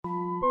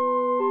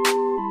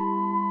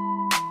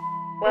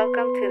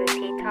Welcome to the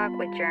Tea Talk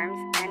with Germs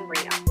and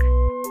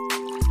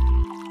Riok.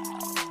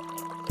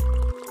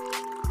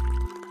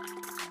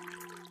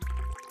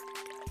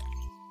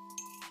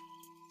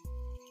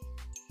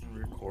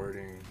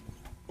 Recording.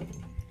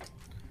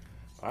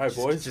 All right,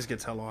 boys. Just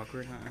gets hella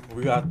awkward, huh?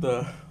 We got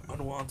the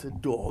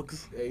unwanted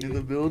dogs in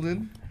the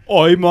building.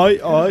 Oi,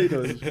 mate, oi.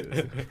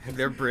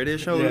 They're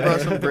British. Oh, we Yeah.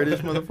 brought some British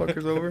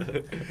motherfuckers over.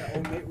 That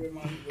old mate with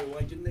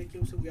white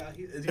Jamaican, so we out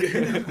here.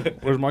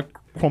 Where's my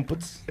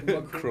crumpets?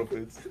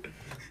 Crumpets.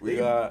 We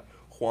got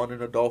Juan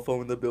and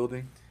Adolfo in the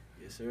building.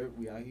 Yes, sir.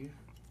 We out here.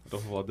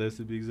 Don't want this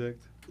to be exact.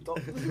 He's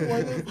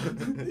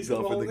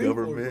off in the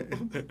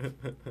government.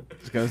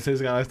 Just gonna say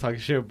this guy likes talking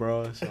shit,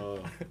 bro.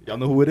 So y'all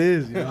know who it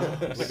is. You know,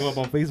 look him up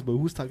on Facebook.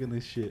 Who's talking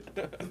this shit?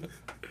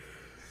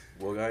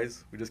 Well,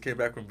 guys, we just came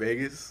back from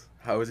Vegas.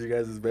 How was your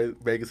guys'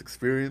 Vegas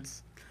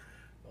experience?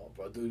 Oh,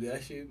 bro, dude,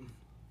 that shit.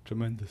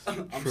 Tremendous.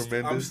 I'm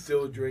Tremendous.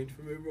 still drained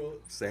from it, bro.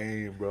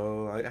 Same,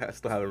 bro. I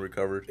still haven't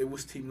recovered. It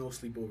was Team No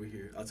Sleep over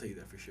here. I'll tell you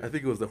that for sure. I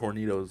think it was the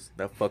Hornitos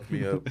that fucked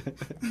me up.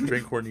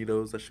 Drink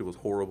Hornitos. That shit was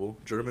horrible.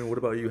 German, what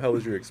about you? How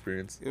was your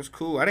experience? It was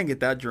cool. I didn't get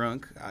that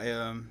drunk.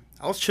 I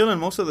was chilling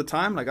most of the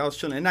time. Like, I was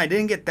chilling. And I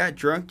didn't get that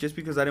drunk just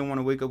because I didn't want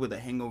to wake up with a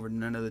hangover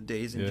none of the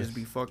days and Yes. just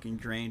be fucking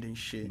drained and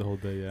shit. The whole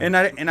day,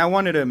 yeah. And I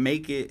wanted to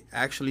make it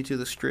actually to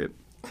the strip.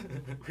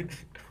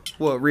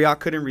 What Riok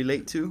couldn't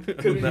relate to. You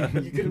couldn't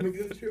make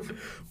that trip.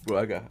 Bro,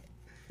 I got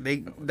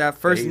That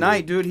first Hated.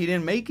 night, dude, he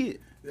didn't make it.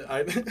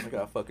 I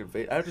got fucking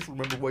fate. I just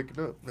remember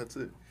waking up. That's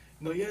it.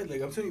 No, yeah,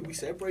 like I'm telling you, we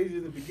separated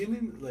in the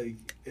beginning,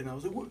 like, and I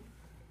was like,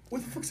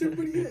 where the fuck's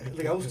everybody at?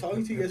 Like, I was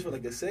talking to you guys for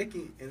like a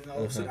second, and then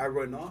all of a sudden I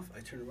run off. I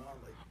turn around,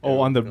 like. Oh,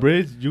 on the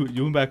bridge? You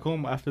went back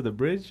home after the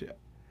bridge?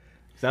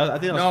 I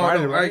think it was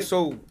Friday, right? Right.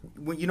 So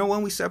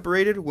when we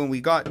separated, when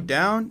we got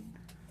down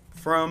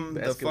from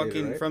The the, escalator,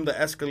 fucking right? from the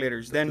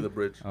escalators, To then the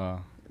bridge.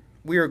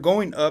 we were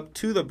going up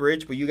to the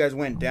bridge, but you guys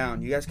went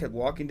down. You guys kept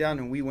walking down,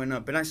 and we went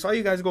up. And I saw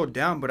you guys go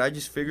down, but I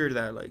just figured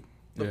that like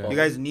Yeah. you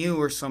guys knew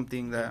or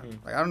something that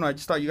Mhm. like I don't know. I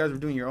just thought you guys were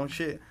doing your own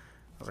shit.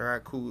 I was like, all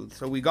right, cool.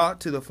 So we got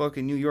to the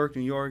fucking New York,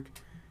 and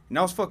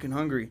I was fucking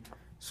hungry.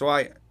 So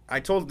I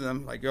told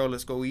them like, yo,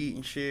 let's go eat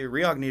and shit.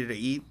 Riok needed to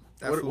eat.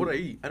 That What food. I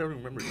eat? I don't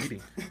even remember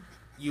eating.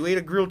 You ate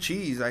a grilled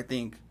cheese, I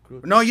think.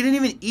 Grilled- No, you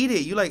didn't even eat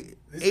it. You like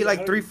This ate is-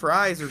 like 3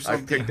 fries or I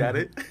something. picked at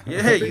it.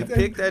 Yeah, you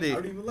picked at I it.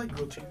 don't even like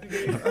grilled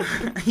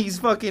chicken. He's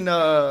fucking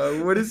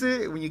what is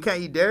it when you can't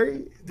eat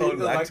dairy? Oh,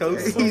 The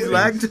lactose? He's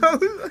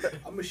lactose.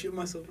 I'm gonna shit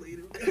myself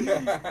later.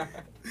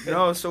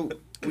 No, so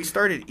we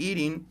started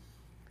eating,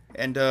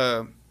 and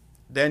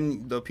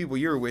then the people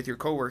you were with, your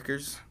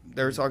coworkers,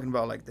 they were talking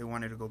about like they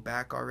wanted to go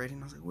back already,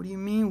 and I was like, "What do you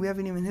mean? We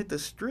haven't even hit the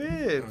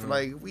strip. Uh-huh.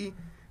 Like we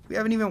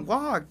haven't even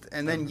walked."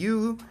 And then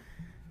you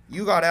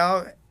got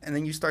out, and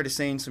then you started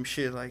saying some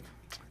shit like,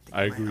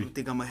 I agree. I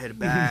think I'm gonna head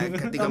back. I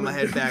think I'm gonna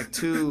head back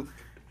too."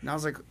 And I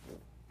was like,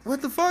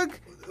 "What the fuck?"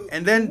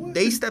 And then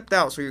they stepped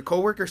out. So your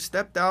coworker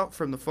stepped out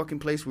from the fucking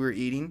place we were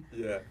eating.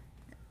 Yeah.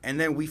 And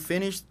then we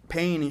finished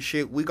paying and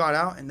shit. We got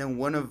out, and then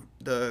one of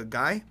the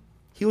guy,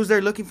 he was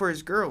there looking for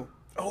his girl.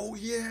 Oh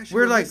yeah.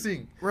 We're like,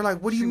 missing. We're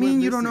like, what do She you went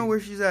mean you don't know missing. where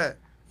she's at?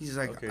 He's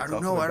like, Okay, I talk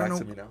don't know, I don't back know,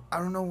 to me now. I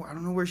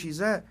don't know where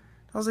she's at.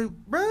 I was like,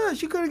 bruh,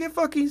 she could have get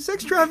fucking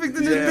sex trafficked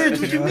in this Yeah. bitch.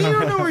 What you mean you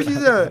don't know where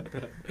she's at?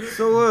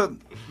 So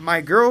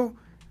my girl,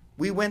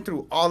 we went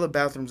through all the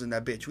bathrooms in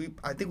that bitch.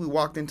 I think we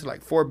walked into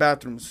like 4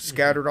 bathrooms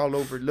scattered all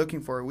over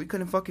looking for her. We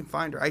couldn't fucking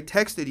find her. I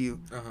texted you.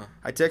 Uh-huh.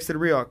 I texted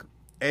Riok,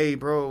 hey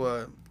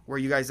bro, where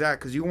you guys at?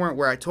 Because you weren't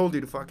where I told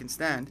you to fucking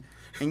stand,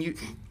 and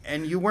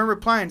you weren't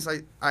replying. So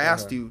I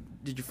asked Uh-huh. you,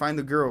 did you find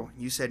the girl?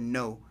 You said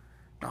no.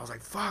 And I was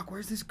like, fuck,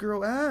 where's this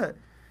girl at?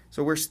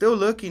 So we're still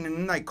looking, and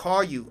then I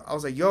call you. I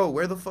was like, yo,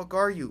 where the fuck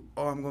are you?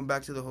 Oh, I'm going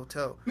back to the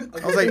hotel. I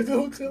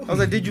was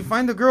like, did you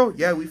find the girl?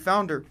 Yeah, we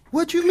found her.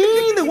 What you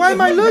mean? Then why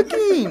am I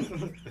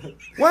looking?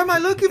 Why am I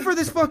looking for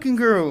this fucking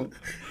girl?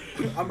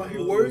 I'm out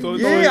here worried. So-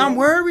 Yeah, I'm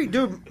worried,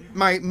 dude.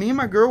 Me and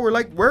my girl were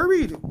like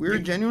worried. We were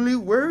genuinely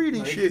worried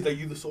and Like, shit. like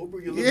you the sober,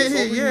 you're Yeah, sober,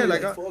 yeah, you're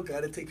like, fuck, I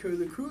gotta take care of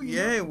the crew. You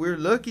know? Yeah, we're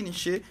looking and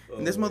shit.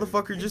 And this Oh.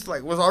 motherfucker just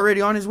like was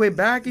already on his way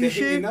back They and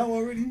hanging shit. out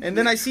already. And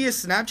then I see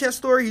his Snapchat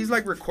story. He's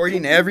like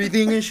recording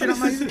everything and shit. I'm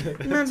like,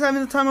 this man's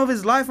having the time of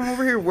his life. I'm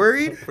over here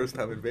worried. First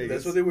time in Vegas.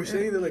 That's what they were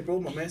saying. They're like,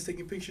 bro, my man's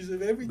taking pictures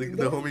of everything.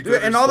 The dog." homie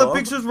Dude, and all the saw.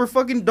 pictures were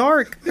fucking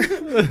dark.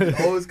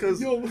 Oh, it's because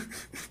Yo,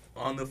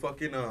 on the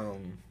fucking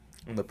on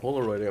the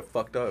Polaroid it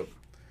fucked up.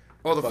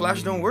 Oh, the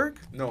flash don't work?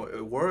 No,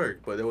 it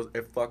worked, but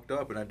it fucked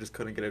up, and I just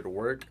couldn't get it to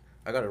work.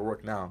 I got it to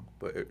work now,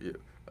 but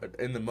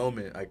in the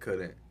moment I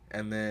couldn't.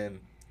 And then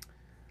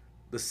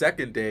the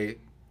second day,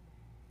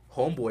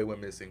 homeboy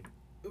went missing.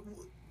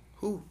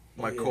 Who?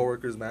 My yeah.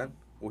 coworker's man.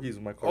 Well, he's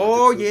my coworker.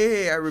 Oh, too.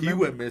 yeah, I He remember.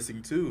 went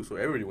missing too, so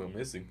everybody went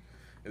missing.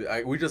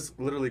 We just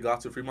literally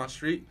got to Fremont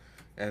Street,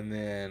 and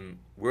then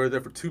we were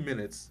there for 2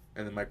 minutes,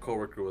 and then my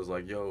coworker was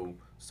like, "Yo,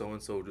 so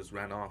and so just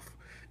ran off,"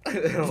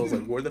 and I was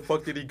like, "Where the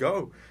fuck did he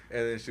go?"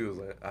 And then she was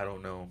like, "I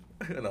don't know,"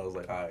 and I was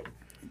like, "Alright."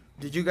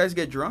 Did you guys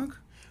get drunk?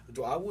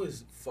 Dude, I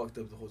was fucked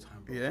up the whole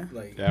time, bro. Yeah?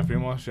 Like, Yeah,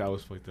 Fremont shit, I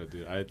was fucked up,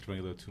 dude. I drank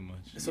a little too much.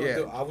 so Yeah.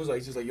 dude, I was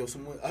like, just like, yo,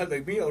 someone, I was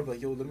like,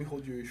 yo, let me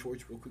hold your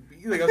shorts real quick.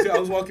 Like, I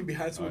was walking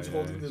behind someone, just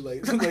yeah. holding the,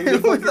 like the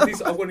fucking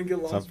things. I want to get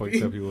So lost. fucked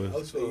up he I was.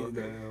 was faded,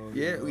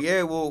 though.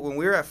 Yeah. Well, when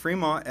we were at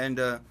Fremont and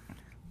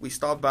we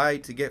stopped by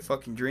to get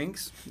fucking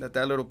drinks at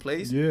that little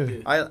place.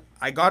 Yeah.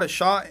 I got a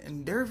shot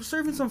and they're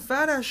serving some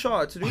fat ass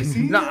shots, dude.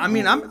 see No, that, I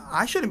mean bro.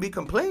 I shouldn't be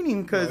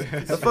complaining because Oh, yeah.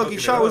 the fucking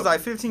shot was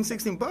like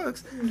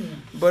 $15-$16,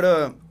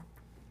 but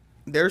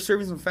they're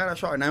serving some fat ass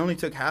shot and I only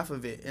took half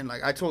of it and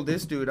like I told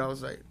this dude I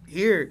was like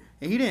here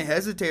and he didn't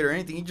hesitate or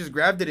anything, he just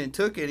grabbed it and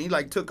took it and he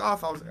like took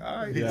off. I was like, all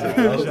right. Yeah,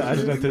 I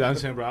just went to the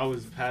I'm bro. I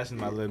was passing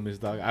my limits,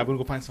 dog. I went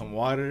to go find some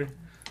water.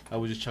 I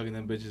was just chugging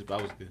them bitches, but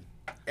I was good.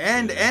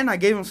 And I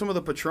gave him some of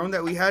the Patron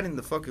that we had in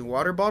the fucking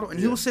water bottle, and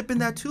he was sipping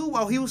that too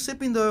while he was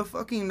sipping the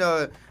fucking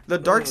the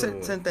dark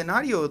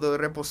Centenario, the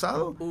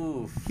Reposado.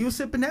 Oof. He was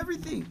sipping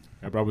everything.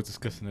 Yeah, bro, I was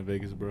disgusting in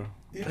Vegas, bro.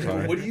 Yeah,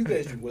 Sorry. what do you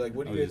guys drink? Like,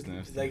 what do I you was guys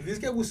just nasty. like? This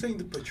guy was saying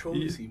the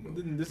Patronacy, bro.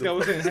 This guy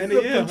was saying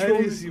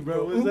Hennessy,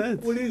 bro. What is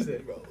that? What is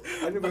that, bro?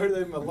 I never heard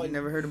that in my You life.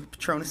 never heard of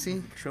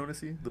Patronacy?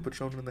 Patronacy, the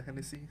Patron and the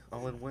Hennessy,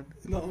 all in one.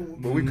 No.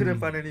 But we couldn't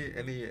find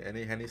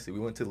any Hennessy. We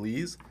went to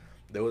Lee's.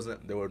 There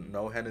were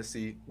no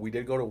Hennessy. We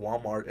did go to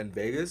Walmart in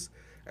Vegas,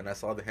 and I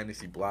saw the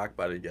Hennessy Black,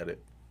 but I didn't get it.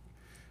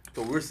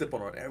 So we were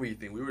sipping on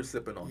everything. We were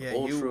sipping on Yeah,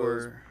 Ultras. you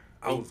were.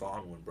 I was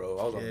on one, bro.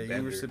 I was on Yeah, bender.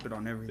 you were sipping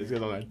on This everything.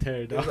 guy's like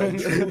tear It was down.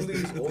 like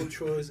Truly's,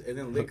 Ultras, and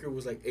then liquor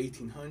was like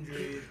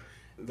 1800.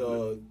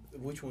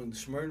 Which one?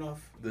 Smirnoff.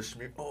 The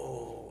Schmear.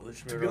 Oh, the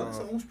To be honest,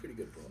 that Schmear. one was pretty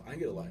good, bro. I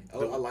ain't gonna lie. I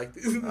liked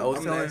it. I was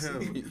I'm telling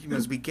nasty. him. You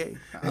must be gay.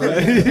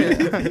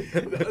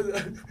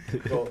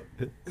 Bro,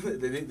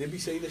 they be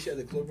saying that shit at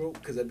the club, bro,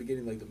 because I be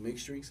getting like the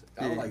mixed drinks.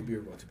 I don't Yeah. like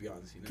beer, bro, to be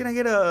honest. You know? Can I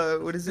get a,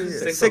 what is it?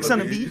 Sex Sex on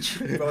on the the beach?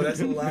 Bro, that's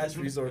the last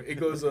resort. It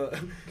goes,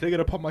 Can I get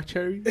a pop my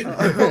cherry?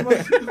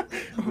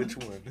 Which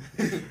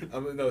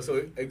one? no, so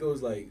it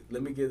goes like,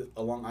 let me get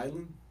a Long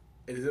Island,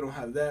 and if they don't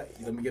have that,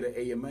 let me get an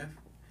AMF.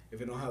 If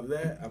they don't have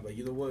that, I'm like,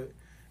 you know what?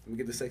 Let me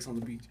get the Sex on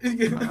the Beach.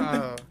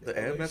 Uh, The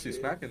I'm like, AMS you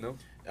shit. smacking though.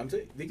 I'm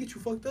telling you, they get you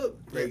fucked up.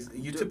 Yeah. Like,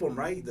 you tip them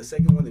right, the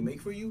second one they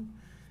make for you,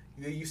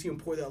 you see them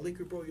pour that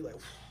liquor, bro, you're like,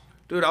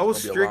 dude, I was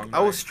It's gonna be a long I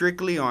was night.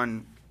 strictly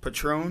on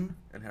Patron.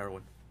 And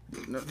heroin.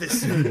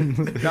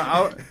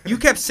 No, you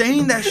kept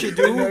saying that shit,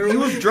 dude. He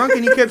was drunk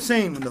and he kept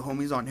saying the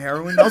homie's on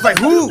heroin. I was like,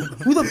 who?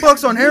 Who the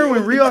fuck's on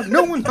heroin? Rio?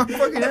 No one's on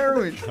fucking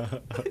heroin.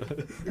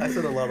 I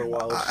said a lot of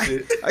wild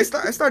shit. I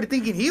started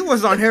thinking he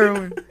was on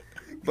heroin,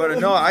 but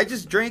no, I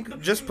just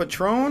drank just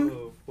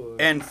Patron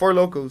and Four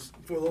Locos.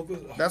 for locals.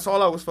 That's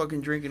all I was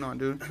fucking drinking on,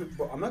 dude.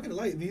 Bro, I'm not gonna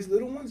lie, these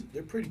little ones,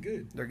 they're pretty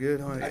good. They're good,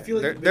 huh? I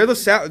feel like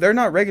they're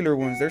not regular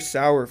ones. They're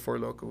sour Four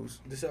Locos.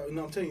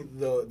 No, I'm telling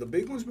you, the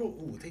big ones, bro,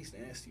 ooh, it tastes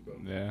nasty, bro.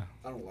 Yeah.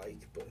 I don't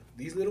like, but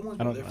these little ones,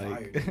 I bro, don't they're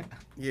like. fire.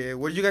 Yeah,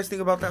 what did you guys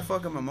think about that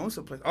fucking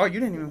mimosa place? Oh, you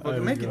didn't even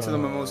fucking make it to the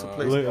mimosa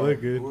place. Look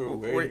good. We were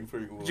Wait, waiting for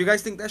you. Did you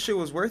guys think that shit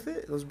was worth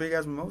it? Those big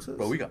ass mimosas?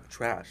 Bro, we got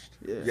trashed.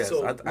 Yeah. Yes,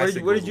 So, I what think did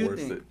it was you worth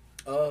think?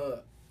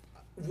 it.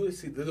 Let's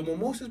see, the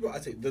mimosas, bro.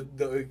 I'd say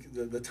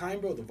the time,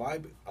 bro, the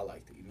vibe, I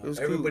liked it. You know, It was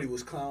cool. everybody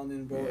was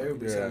clowning, bro. Yeah.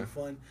 Everybody's Yeah. having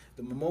fun.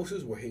 The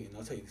mimosas were hitting.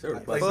 I'll tell you. They were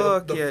Like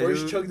Fuck the yeah,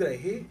 first dude. chug that I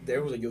hit,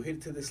 there was like, yo, hit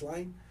it to this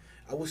line.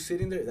 I was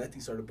sitting there. That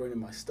thing started burning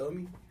my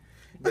stomach.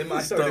 Then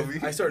I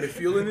started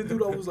feeling it,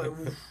 dude. I was like,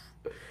 oof.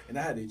 And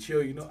I had to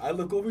chill. You know, I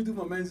look over, dude.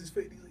 My man's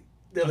face.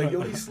 They're like,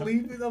 yo, he's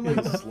sleeping. I'm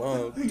like,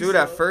 Slump. Dude,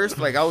 at first,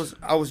 like I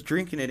was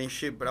drinking it and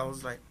shit, but I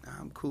was like, nah,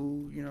 I'm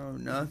cool, you know,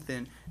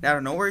 nothing. And out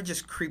of nowhere, it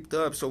just creeped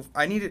up. So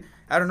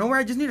out of nowhere,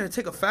 I just needed to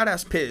take a fat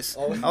ass piss.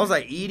 Oh. I was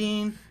like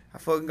eating. I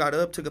fucking got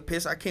up, took a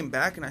piss. I came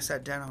back and I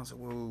sat down. I was like,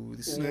 whoa,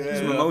 this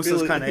Yeah, mimosa's I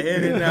feel kind of it.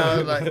 hitting now.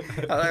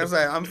 I was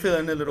like, I'm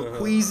feeling a little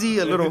queasy,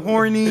 a little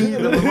horny.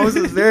 The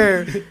mimosa's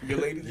there. your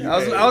lady.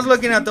 I was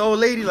looking at the old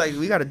lady like,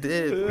 we gotta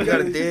dip,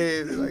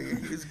 like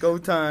it's go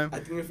time. I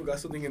think I forgot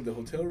something in the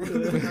hotel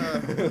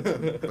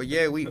room. But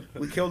yeah, we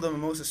killed the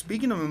mimosa.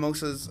 Speaking of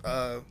mimosas,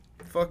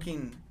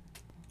 fucking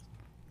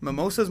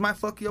mimosas might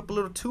fuck you up a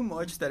little too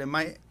much that it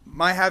might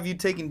have you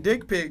taking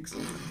dick pics.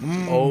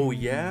 Oh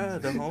yeah,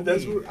 the homie.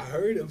 That's what I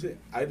heard. I'm saying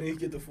I didn't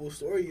get the full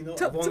story. You know,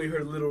 I've only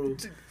heard little.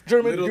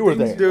 German, little you were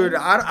things. there. Dude,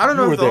 I don't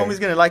know You if the were homie's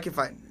there. gonna like if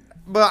I.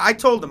 But I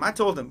told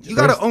him, you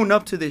gotta own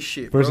up to this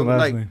shit, bro. First and last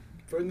Like, name.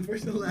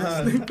 First and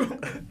last name,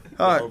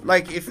 bro.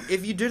 like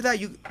if you did that,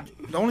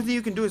 the only thing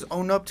you can do is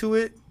own up to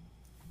it,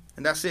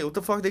 and that's it. What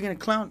the fuck they gonna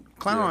clown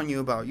Yeah. on you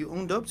about? You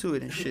owned up to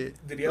it and shit.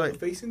 Did he have Like, a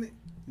face in it?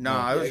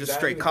 nah, it was Yeah, just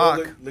exactly. straight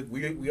Bro, cock. Look,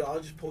 we all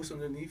just post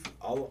underneath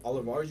all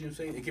of ours. You know what I'm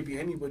saying? It could be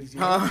anybody's. You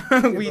know? Huh?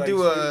 It could We be like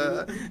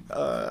do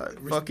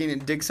straight, fucking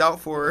dicks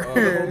out for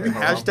homie.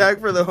 hashtag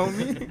for the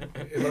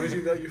homie. as long as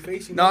you got your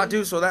face. You know? Nah,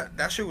 dude. So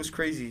that shit was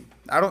crazy.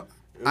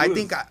 I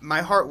think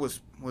my heart was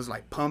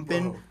like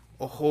pumping Bro.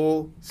 a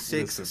whole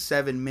 6 Listen.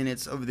 7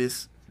 minutes of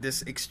this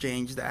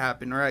exchange that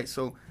happened. Right.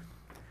 So,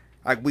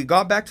 like, we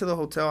got back to the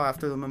hotel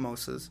after the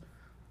mimosas.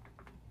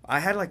 I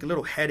had like a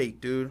little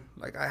headache, dude.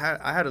 Like I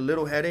had a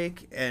little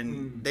headache,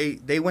 and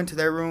they went to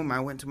their room. I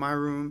went to my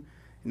room,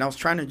 and I was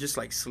trying to just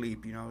like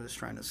sleep. You know, just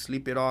trying to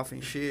sleep it off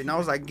and shit. And I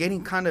was like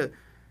getting kind of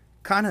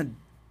kind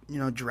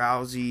of,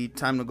 drowsy,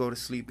 time to go to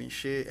sleep and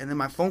shit. And then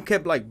my phone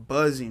kept like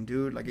buzzing,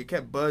 dude. Like it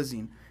kept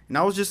buzzing. And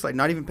I was just like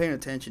not even paying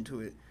attention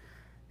to it.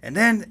 And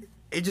then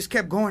it just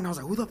kept going. I was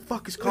like, who the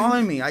fuck is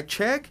calling me? I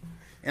check,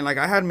 and like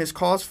I had missed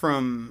calls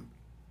from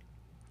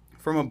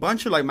a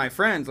bunch of like my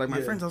friends. Like my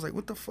friends, I was like,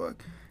 what the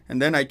fuck?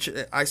 And then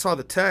I saw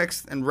the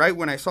text, and right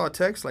when I saw a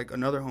text, like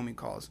another homie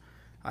calls.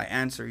 I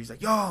answer. He's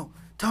like, yo,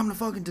 tell him to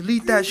fucking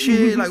delete that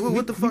shit. Like,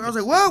 what the fuck? I was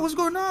like, what? What's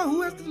going on?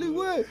 Who has to delete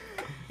what?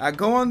 I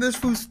go on this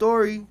food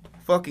story,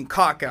 fucking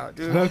cock out,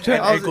 dude.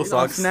 Ankle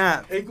socks.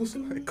 Snap. Ankle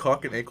socks?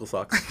 Cock and ankle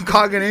socks.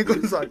 Cock and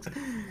ankle socks.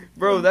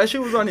 Bro, that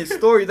shit was on his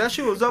story. That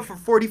shit was up for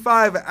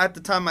 45 at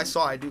the time I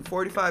saw it, dude.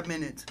 45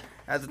 minutes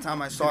at the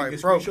time I saw it,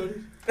 bro.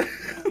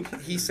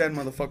 He said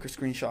motherfucker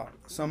screenshot.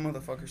 Some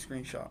motherfucker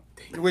screenshot.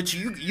 Which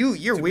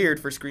you're weird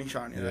for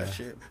screenshotting that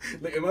shit.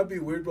 Like, it might be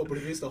weird, bro, but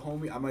if it's the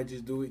homie, I might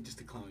just do it just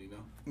to clown,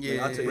 Yeah,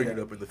 like, I'll tell you Bring that.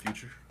 it up in the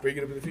future. Bring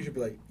it up in the future,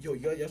 be like, yo,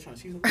 y'all trying to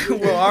see something?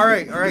 Well, all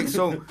right.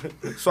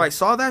 So I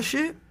saw that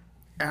shit,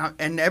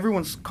 and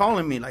everyone's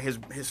calling me. Like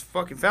his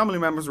fucking family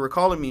members were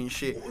calling me and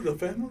shit. Oh, the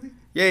family?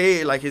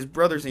 Yeah, like his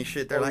brothers and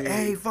shit. They're like, yeah.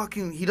 hey,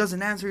 fucking, he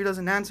doesn't answer.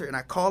 And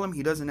I call him,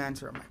 he doesn't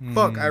answer. I'm like,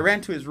 fuck. I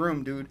ran to his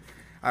room, dude.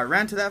 I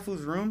ran to that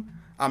fool's room.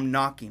 I'm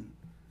knocking.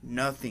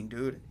 Nothing,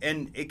 dude.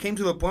 And it came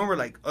to the point where,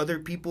 like, other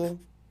people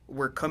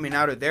were coming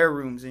out of their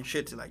rooms and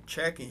shit to, like,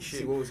 check and shit.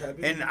 See what was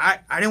happening? And I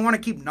didn't want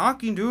to keep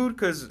knocking, dude,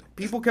 because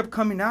people kept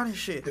coming out and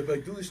shit. They're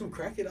like, dude, there's some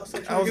crackhead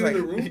outside I trying was to like,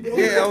 get in the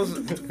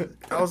room,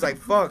 bro. I was like,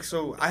 fuck.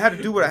 So I had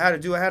to do what I had to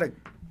do. I had to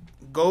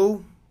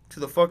go to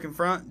the fucking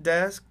front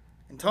desk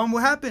and tell them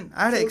what happened.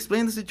 I had to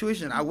explain the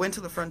situation. I went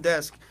to the front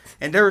desk,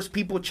 and there was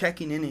people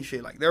checking in and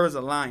shit. Like, there was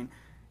a line.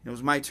 It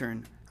was my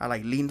turn. I,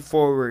 like, leaned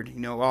forward,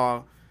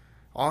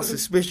 all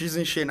suspicious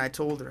and shit. And I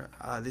told her,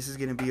 this is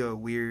going to be a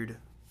weird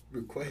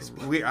Request.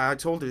 I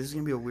told her this is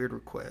going to be a weird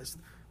request.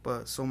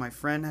 But so my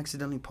friend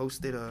accidentally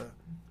posted a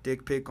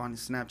dick pic on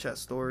his Snapchat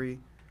story.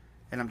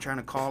 And I'm trying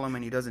to call him,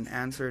 and he doesn't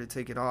answer to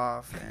take it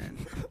off.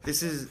 And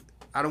this is,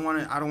 I don't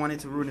want it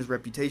to ruin his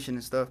reputation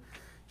and stuff.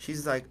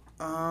 She's like,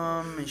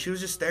 and she was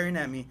just staring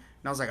at me.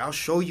 And I was like, I'll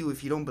show you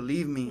if you don't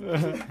believe me.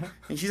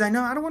 And she's like,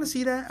 no, I don't want to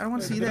see that.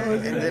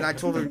 And then I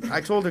told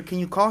her, can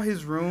you call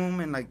his room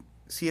and, like,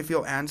 see if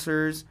he'll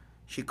answers?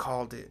 She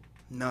called it.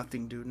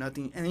 Nothing, dude.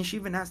 Nothing. And then she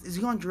even asked, is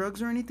he on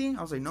drugs or anything?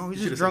 I was like, no,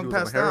 he's just drunk,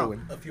 passed out.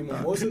 A few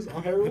mimosas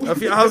on heroin?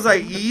 I was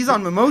like, he's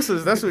on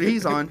mimosas. That's what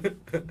he's on.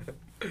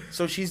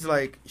 So she's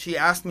like, she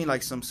asked me,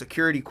 like, some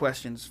security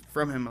questions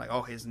from him. Like,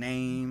 his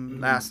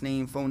name, last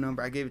name, phone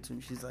number. I gave it to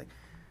him. She's like,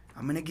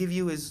 I'm going to give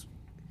you his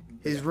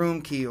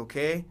room key,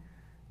 okay?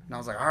 And I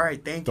was like, all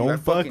right, thank you. Don't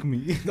fuck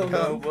me.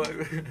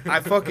 I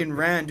fucking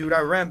ran, dude.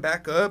 I ran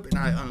back up, and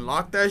I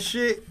unlocked that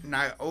shit, and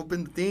I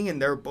opened the thing, and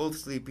they were both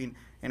sleeping.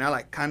 And I,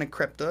 like, kind of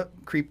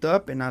creeped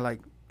up, and I,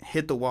 like,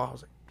 hit the wall.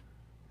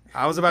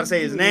 I was about to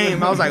say his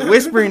name. I was, like,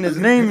 whispering his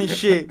name and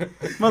shit.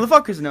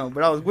 Motherfuckers know,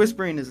 but I was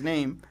whispering his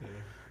name.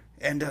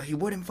 And he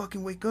wouldn't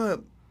fucking wake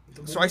up.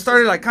 So I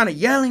started, like, kind of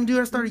yelling, dude.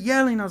 I started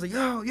yelling. I was like,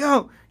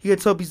 yo. He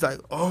gets up. He's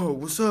like, oh,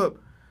 what's up?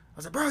 I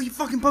was like, bro, you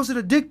fucking posted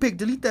a dick pic.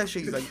 Delete that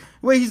shit. He's like,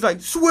 wait. He's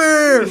like,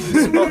 swear.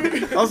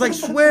 I was like,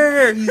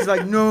 swear. He's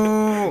like,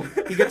 no.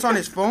 He gets on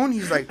his phone.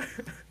 He's like,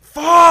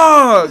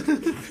 fuck.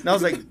 And I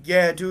was like,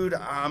 yeah, dude,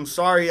 I'm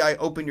sorry I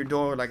opened your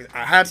door. Like,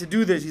 I had to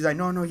do this. He's like,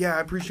 no, yeah,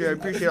 I appreciate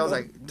it. I was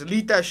like,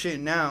 delete that shit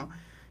now.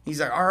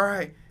 He's like, all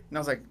right. And I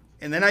was like,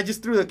 and then I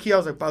just threw the key. I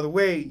was like, by the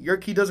way, your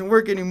key doesn't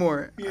work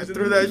anymore. I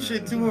threw that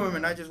shit to him,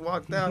 and I just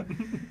walked out.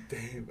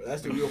 Damn, bro,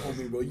 that's the real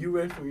homie, bro. You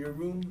ran from your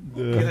room.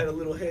 You had a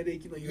little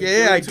headache.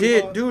 Yeah, I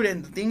did, dude.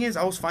 And the thing is,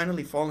 I was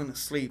finally falling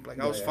asleep. Like,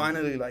 I was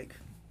finally, like,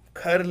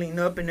 cuddling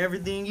up and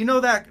everything. You know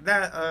that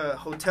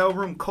hotel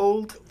room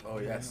cold? Oh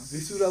yes.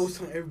 This is what I was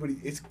telling everybody.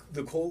 It's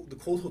the cold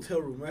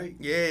hotel room, right?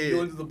 Yeah. You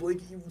go into the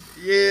blanket.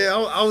 Yeah,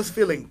 I was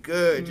feeling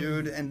good,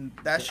 dude. And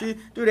that shit,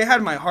 dude, it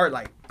had my heart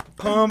like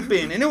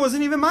pumping, and it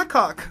wasn't even my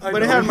cock,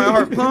 but it had my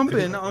heart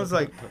pumping. I was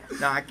like,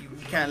 nah, you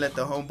can't let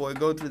the homeboy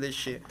go through this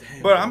shit.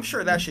 Damn, but I'm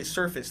sure that shit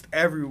surfaced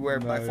everywhere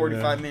by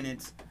 45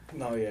 minutes.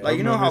 No, yeah. Like,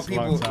 you know how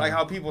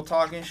people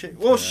talk and shit.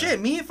 Well, shit,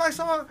 me, if I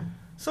saw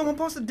someone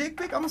post a dick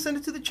pic, I'm gonna send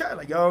it to the chat.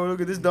 Like, yo, look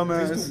at this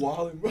dumbass. This dude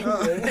wildin',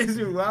 bro. This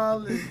dude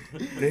wildin'.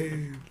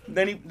 Damn.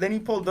 Then he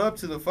pulled up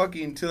to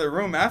the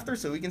room after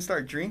so we can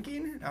start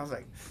drinking. And I was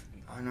like,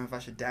 I don't know if I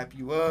should dap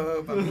you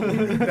up.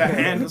 The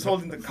hand was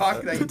holding the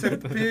cock that he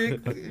took the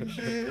pic and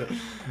shit.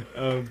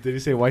 Did he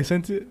say why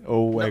sent it?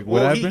 Or like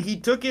Well, what happened? He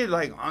took it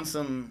like on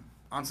some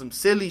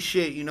silly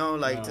shit, you know,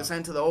 like to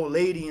send to the old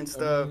lady and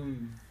stuff.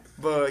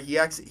 But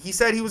he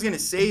said he was gonna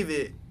save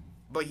it,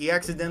 but he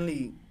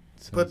accidentally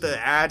put the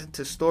add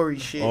to story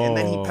shit, and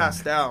then he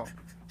passed out.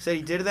 Said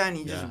he did that, and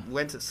he just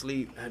went to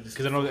sleep.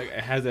 Because I know it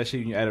has that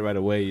shit, you add it right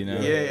away, you know?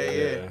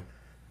 Yeah.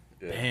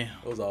 Damn.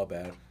 It was all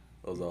bad.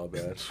 That was all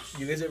bad.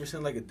 You guys ever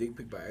send like a dick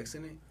pic by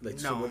accident, like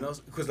to No. someone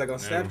else? Because like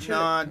on Never. Snapchat,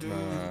 Nah, dude.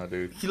 Nah,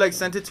 dude. He like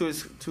sent it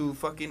to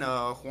fucking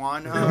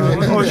Juan.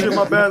 Oh shit,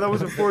 my bad. That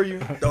wasn't for you.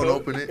 Don't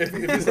open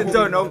it.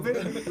 Don't open.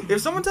 If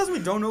someone tells me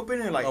don't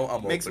open it, like Oh,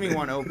 I'm makes me opening.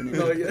 want to open it.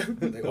 no, yeah,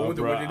 like, I Oh,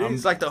 wonder bro, what it I'm- is.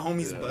 It's like the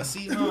homie's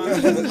bussy, huh?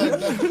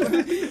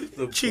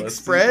 The Cheek pussy.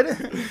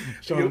 spread.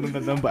 Showing them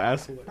the number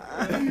asshole.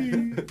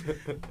 Damn,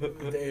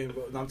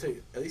 bro. No, I'm telling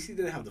you, at least he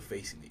didn't have the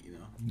face in it, you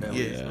know. No,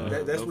 Yeah. it's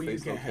not. That's No what you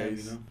face, no can't have,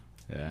 case. you know.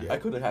 Yeah. I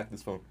could have hacked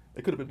this phone.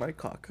 It could have been my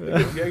cock. Yeah,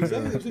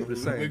 exactly. I'm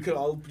just saying. We could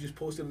all just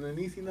post it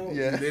underneath, you know.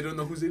 Yeah. They don't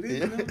know whose it is,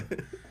 you know.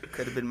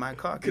 Could have been my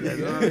cock. Coulda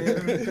You know what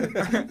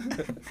I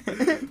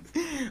mean?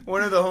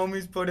 One of the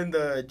homies put in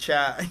the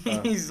chat.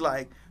 He's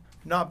like,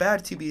 "Not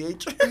bad,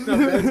 TBH."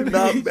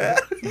 Not bad.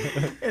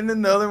 And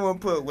then the other one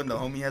put, "When the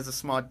homie has a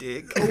small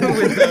dick,"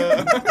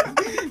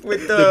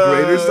 with the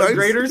The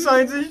greater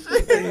signs and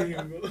shit.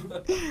 Damn,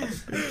 bro.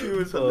 She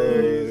was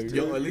hilarious.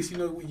 Yo, at least you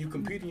know when you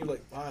compete and you're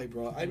like, alright,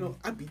 bro. I know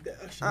I beat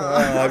that shit.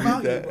 I I'm beat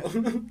out here, that.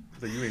 bro.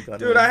 So you ain't got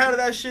Dude, none. I had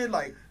that shit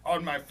like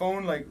on my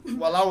phone, like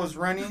while I was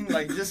running,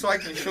 like just so I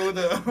can show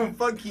the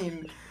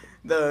fucking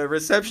the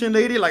reception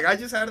lady. Like I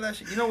just had that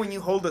shit. You know when you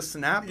hold a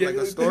snap, Yeah, like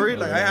yeah. a story.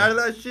 Like I Yeah. had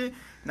that shit,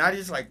 and I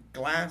just like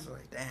glanced,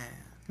 like damn,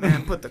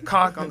 man, put the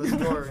cock on the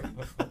story.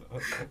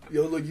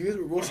 Yo, look, you guys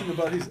were roasting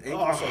about his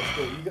ankle socks,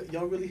 bro.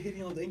 Y'all really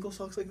hitting on the ankle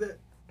socks like that?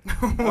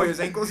 Boy,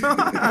 his ankles. Look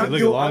at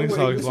Yo, long I wear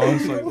socks, long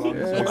ankle socks, long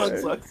Yeah.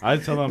 socks. Sucks. I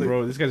tell him,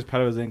 bro, this guy's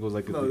proud of his ankles.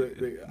 Like, No,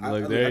 I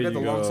like got there the you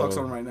long go. socks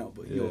on right now,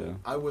 but Yeah. yo,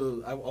 I'll wear wear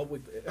the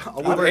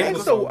ankle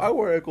ankle socks. I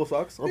wear ankle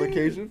socks on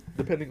occasion,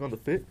 depending on the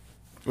fit.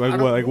 Like I what?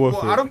 don't- Like what?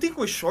 well, fit? I don't think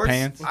with shorts.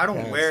 Pants? I don't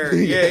Pants. wear.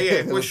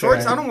 Yeah. With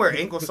shorts, I Pants. don't wear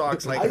ankle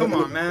socks. Like, come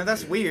on, man,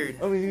 that's weird.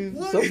 I mean,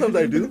 What? sometimes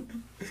I do.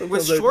 With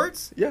Sometimes I do.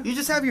 shorts, Yeah. you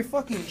just have your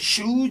fucking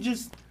shoe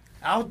just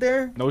out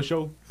there. No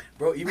show.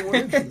 Bro, even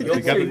when You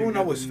got even the- when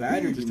I was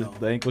fatter, you Just know.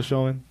 the ankle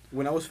showing.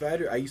 When I was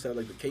fatter, I used to have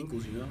like the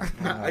cankles, you know.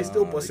 I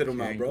still busted them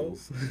out, bro.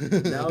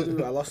 Now,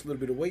 dude, I lost a little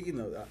bit of weight, you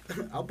know.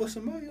 I'll bust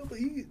them out, yo. But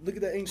look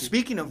at that ankle.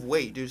 Speaking of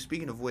weight, dude.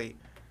 Speaking of weight,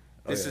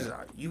 Oh, this yeah. is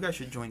you guys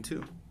should join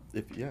too.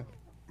 Yeah.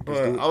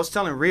 But I was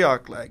telling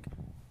Riok like,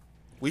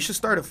 we should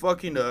start a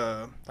fucking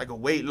like a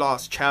weight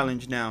loss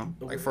challenge now,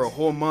 like for a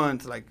whole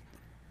month. Like,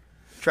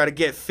 try to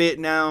get fit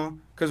now,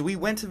 cause we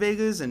went to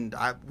Vegas and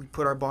we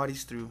put our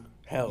bodies through.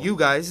 Hell. You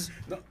guys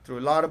No. through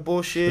a lot of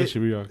bullshit.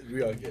 Especially Real.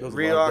 We are good. Those- Riok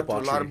through a lot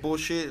debauchery. of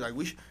bullshit. Like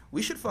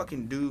we should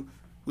fucking do.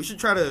 We should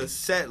try to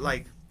set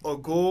like a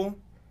goal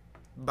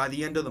by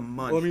the end of the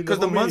month, Well, I mean, because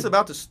the the month's homie-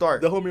 about to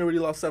start. The homie already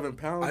lost 7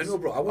 pounds. I know,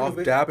 bro. I went off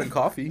to dab and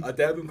coffee. I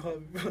dab and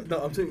coffee. No,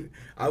 I'm telling you,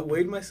 I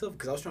weighed myself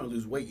because I was trying to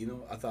lose weight, you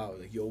know. I thought,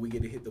 like, yo, we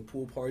get to hit the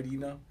pool party, you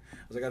know. I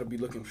was like, I gotta be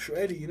looking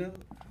shreddy, you know.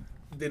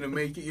 Didn't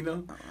make it, you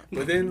know.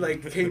 But then,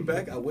 like, came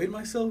back, I weighed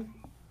myself.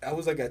 I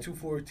was like at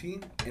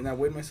 214, and I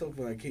weighed myself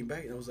when I came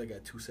back, and I was like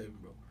at 27,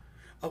 bro.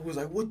 I was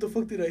like, what the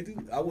fuck did I do?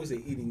 I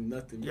wasn't eating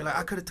nothing. You're bro. like,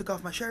 I could have took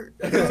off my shirt.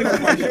 I I could've took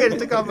off my could have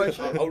took off my I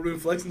shirt. would have been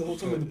flexing the whole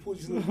time in the pool,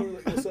 just in the corner,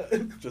 like, what's up?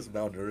 Just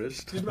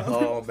malnourished. Just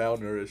Oh,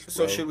 malnourished.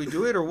 So bro. should we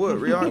do it or what?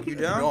 Riok, you You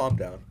down? know I'm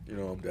down. You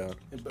know I'm down.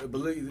 But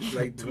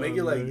like to make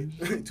it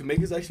like to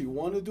make us actually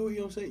want to do it, you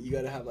know what I'm saying? You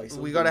gotta have like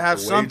something. We gotta have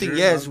A something. wager,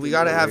 Yes, something, we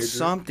gotta a have wager.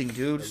 something, a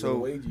dude. little So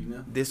wage, you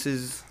know. this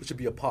is. It should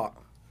be a pot.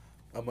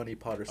 A money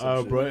pot or Oh,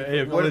 something. bro. Hey,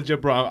 if What- I'm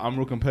legit, bro, I'm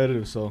real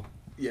competitive, so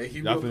Yeah, he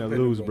y'all real finna competitive,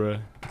 lose, bro.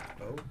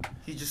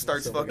 He just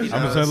starts So- fucking.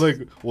 I'm just saying,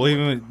 look, well,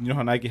 even you know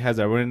how Nike has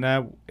that running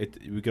app.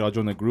 We could all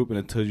join the group, and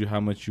it tells you how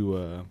much you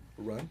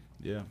Run.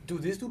 yeah,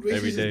 Dude, this dude Every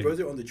races day. his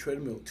brother on the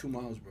treadmill 2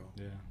 miles, bro.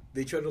 yeah.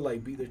 They try to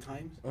like beat their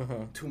times. Uh-huh.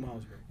 2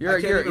 miles, bro. You're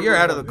I can't even you're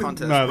run out of the one.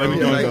 contest. Nah, let me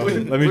bro. join Like, though.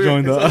 we're- Let me we're- join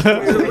it's like-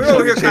 though. We're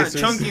over here kind of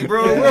Chasers. chunky,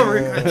 bro. We're over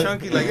here kind of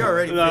chunky. Like you're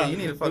already Nah. fit. You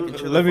need to fucking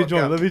chill. Let the me fuck join.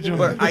 out. Let me join.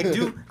 But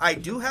I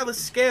do have a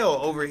scale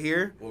over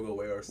here. We'll go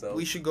weigh ourselves.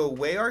 We should go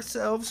weigh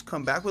ourselves,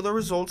 come back with our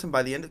results, and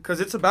by the end,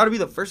 because it's about to be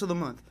the first of the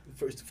month.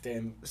 First,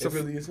 damn, So it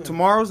really is. huh?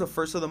 Tomorrow's the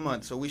first of the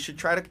month, so we should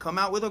try to come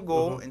out with a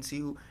goal Uh-huh. and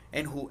see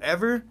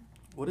whoever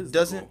What is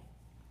doesn't.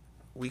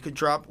 We could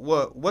drop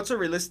what's a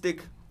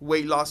realistic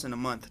weight loss in a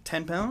month?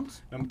 10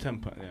 pounds? I'm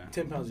 10. Yeah.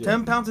 10 pounds. Yeah.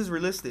 10 pounds is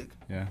realistic.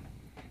 Yeah.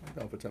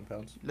 Down for 10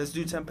 pounds. Let's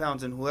do 10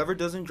 pounds, and whoever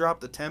doesn't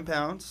drop the 10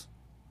 pounds,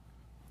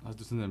 That's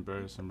just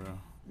embarrassing, bro.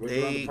 Run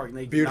around the They- park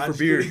naked. Beard Nah, for just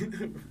beard.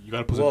 kidding. You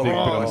gotta put Whoa, some dick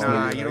whoa, pic on whoa, the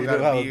nah, story. you don't You got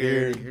don't a have a beard.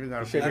 beard. You don't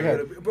got a Shave beard. your I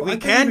head. gotta- bro, We I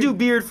can can't do even-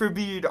 beard for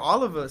beard,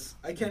 all of us.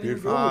 I can't Beard even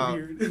for- grow a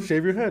beard.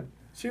 Shave your head.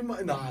 Shave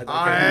my nah. I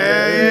Ah,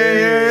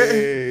 can't.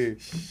 Hey.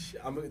 Shh,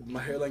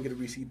 my hairline gonna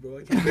recede, bro.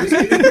 I can't.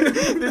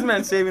 This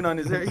man's saving on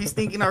his hair. He's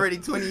thinking already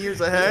 20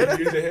 years ahead.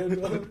 Years ahead,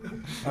 bro.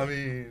 I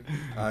mean,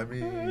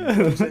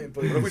 I'm saying,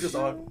 but what if we just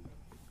all,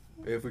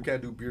 if we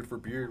can't do beard for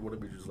beard, what if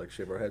we just like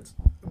shave our heads?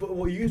 But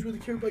well, you guys really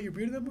care about your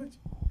beard that much?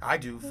 I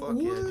do. Fuck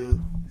yeah, What?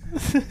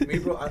 dude. Me,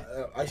 bro,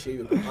 I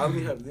shave it. Bro. I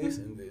only have this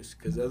and this,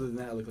 because other than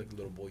that, I look like a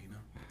little boy, you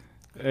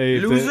know. Hey,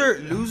 if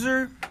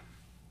Loser.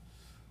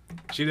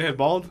 she didn't hit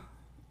bald,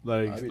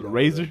 like I'd be down with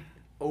razor,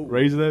 Oh,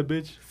 razor that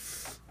bitch.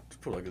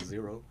 Just put like a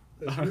 0.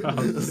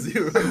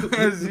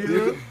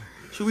 Zero.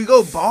 Should we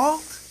go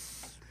bald?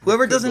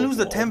 Whoever Could doesn't go lose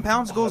the bald. 10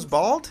 pounds goes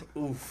bald.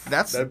 Oof.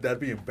 That's- That'd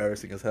be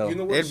embarrassing as hell. You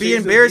know what? It'd be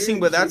Shaves the embarrassing,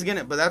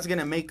 beard, but that's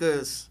gonna make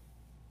us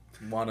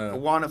Wanna?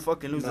 wanna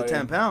fucking lose No, the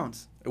 10 yeah.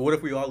 pounds. What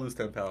if we all lose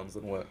 10 pounds?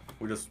 Then what?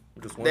 We just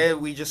won.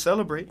 Then we just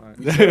celebrate. All right.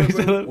 We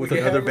With can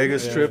another have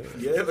Vegas yeah. trip.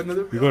 Yeah,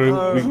 another. We go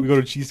to we go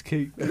to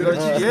cheesecake. We go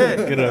to- yeah.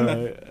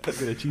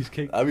 Get a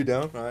cheesecake. I'll be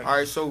down. All right. All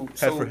right, so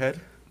Head for head.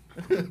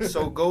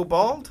 so go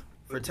bald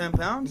for 10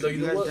 pounds. No, You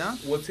you know guys what? down?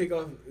 We'll take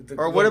off.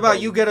 Or what about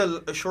you get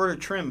a shorter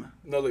trim?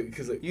 No, like,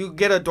 cause like You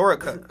get a Dora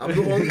cut. I'm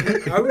the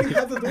only. I already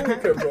have the door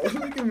cut, bro.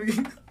 Look at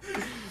me.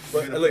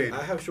 But You're like, fade.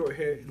 I have short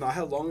hair. No, I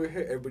have longer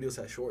hair. Everybody else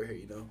has short hair.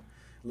 You know,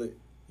 like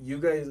you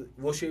guys,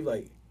 we'll shave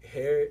like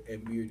hair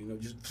and beard. You know,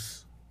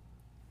 just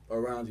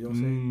around. You know what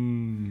I'm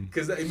saying?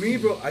 Cause like, me,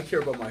 bro, I care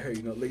about my hair.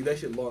 You know, like that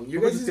shit long. You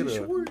Well, guys just is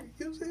get a- short.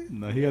 You know what I'm saying?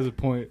 No, he has a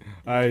point.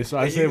 All right, so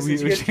I Like, said you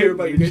we guys care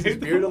about your guys'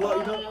 beard a lot.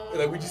 You know,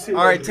 like we just say.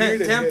 All right, like, 10,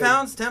 beard and 10 head.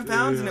 pounds, 10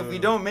 pounds, and if we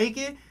Yeah. don't make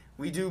it,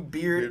 we do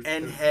beard Beard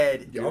and first.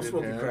 head. Yeah, I'm Beard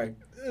smoking and crack. hair.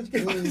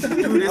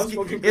 Dude, I'm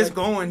smoking it's crack.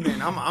 going,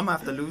 man. I'm gonna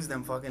have to lose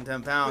them fucking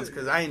 10 pounds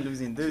because I ain't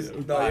losing this.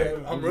 No, yeah,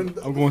 I'm running.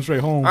 I'm going straight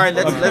home. All right,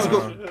 let's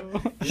go.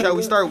 Shall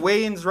we start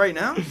weigh-ins right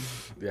now?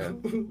 Yeah.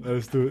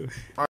 Let's do it.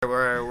 All right,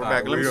 we're All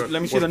back. right,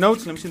 Let me see we're- the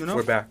notes. Let me see the We're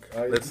notes. back.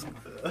 All right. Let's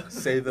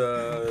say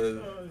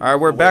the All right,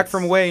 we're back weights.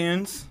 from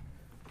weigh-ins.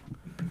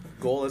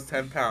 Goal is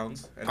 10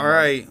 pounds. And All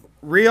right,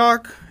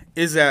 Riok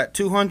is at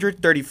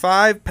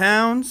 235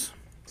 pounds,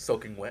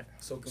 Soaking wet.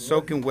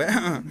 soaking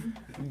wet.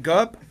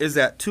 Gup is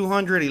at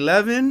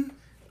 211.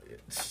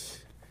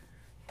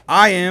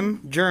 I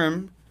am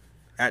Germ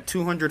at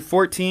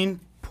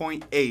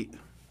 214.8.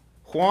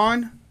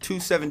 Juan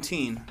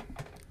 217.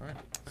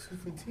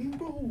 17,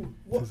 bro.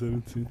 What?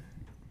 17.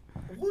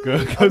 What? Go-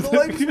 I go- don't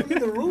like this in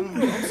the room,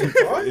 bro. I'm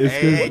surprised. It's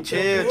Hey, good.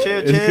 chill,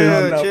 It's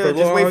good. Not chill. for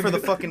Just wait long. for the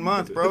fucking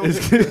month, bro.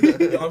 It's It's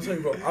good. I'm telling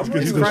you, bro. I'm good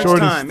running he's a the lot. crunch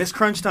shortest. time. It's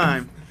crunch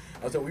time.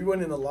 I was like, we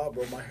running a lot,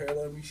 bro. My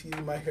hairline, you see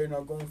my hair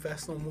not going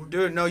fast no more.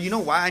 Dude, no, you know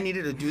why I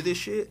needed to do this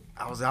shit?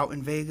 I was out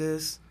in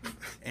Vegas,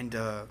 and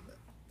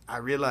I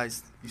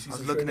realized You see I was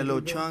some looking a shredded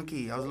little dude, bro?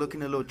 chunky. I was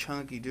looking a little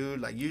chunky,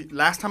 dude. Like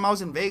last time I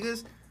was in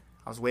Vegas,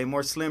 I was way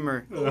more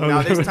slimmer. Oh,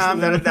 Now this way time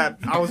slimmer. that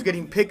I was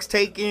getting pics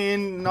taken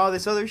and all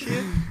this other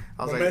shit,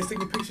 I was My like, man's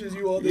taking pictures of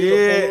you all day,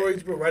 Yeah. the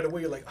Polaroids, bro. Right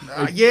away, you're like,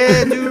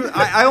 yeah, dude.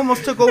 I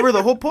almost took over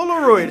the whole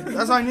Polaroid.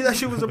 That's how I knew that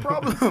shit was a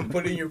problem.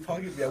 put it in your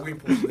pocket. Yeah, we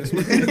ain't posting this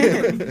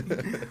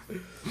one.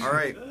 All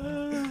right,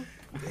 Dang.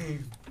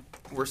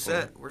 we're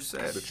set. We're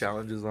set. The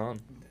challenge is on.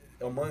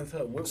 A month,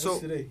 huh? What's So-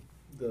 today?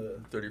 The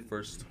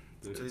 31st.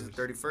 Today's the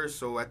 31st,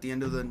 so at the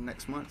end of the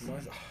next month.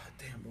 month. Ah,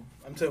 damn, bro.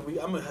 I'm telling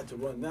you, I'm gonna have to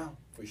run now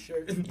for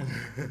sure.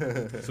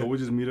 So we'll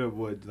just meet up,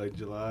 like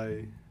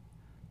July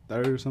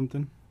 3rd or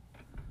something?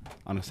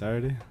 On a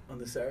Saturday? On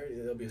the Saturday,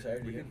 that'll be a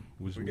Saturday. We Yeah. can,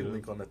 We'll just we meet can up.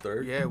 link on the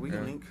 3rd. Yeah, we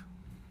can link.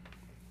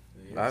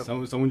 Yeah.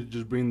 Someone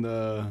just bring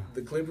the...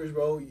 The Clippers,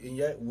 bro, and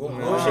yet we'll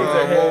Oh, shave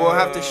their hair. we'll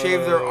have to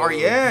shave their.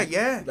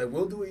 Yeah. Like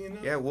we'll do it, you know.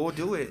 Yeah, we'll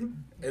do it. And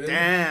then-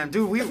 Damn,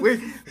 dude, we're.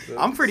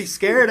 I'm pretty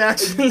scared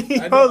actually.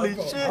 I know, Holy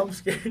bro, shit. I'm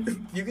scared.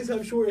 You guys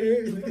have short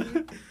hair.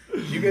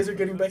 You guys are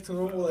getting back to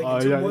normal like Oh,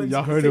 in 2 yeah, months. y'all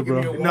It's heard it, taking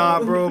me bro. a while.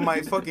 Nah, bro,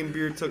 my fucking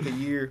beard took a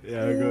year.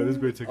 Yeah, go. This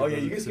great. Oh yeah,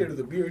 you get scared of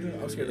the beard.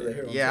 Huh? I'm scared of the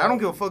hair. Yeah, I don't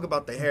give a fuck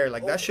about the hair.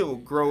 Like that shit will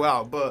grow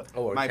out, but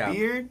Oh, or my cap.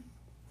 beard,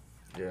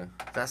 Yeah.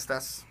 that's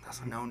a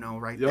no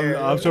right Yo, there.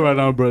 I'm sure right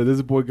now, bro.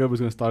 This boy Gub is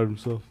gonna start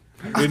himself.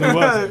 You know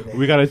what?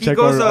 We gotta He check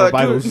goes, our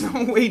vitals.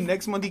 dude, wait,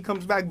 next month he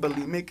comes back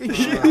bulimic and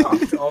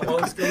shit. All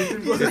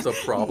skeleton, bro. It's a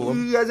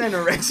problem. You guys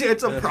anorexia,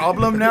 it's a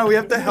problem now. We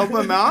have to help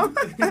him out.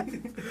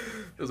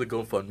 There's a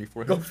GoFundMe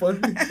for Go him. fun.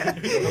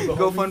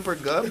 Go fun for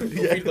Gub. Go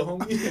feed the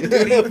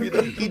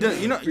homie. He does,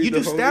 you know, Feed you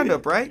the do homie. stand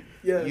up, right?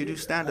 Yeah. You do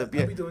stand-up, I'll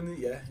yeah. be doing it,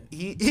 yeah.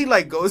 He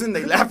like goes and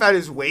they laugh at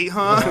his weight,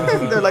 huh?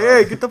 They're like,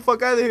 hey, get the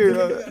fuck out of here,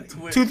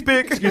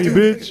 toothpick. Skinny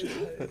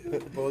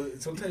bitch. Bro,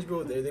 sometimes,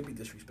 bro, they be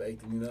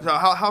disrespecting, you know? So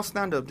how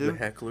stand up, The dude?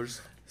 hecklers.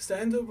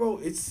 Stand up, bro,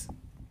 it's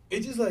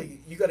just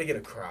like you got to get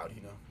a crowd,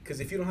 you know? Because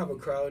if you don't have a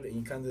crowd and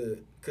you kind of,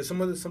 because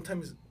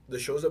sometimes the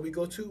shows that we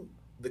go to,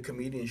 the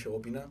comedians show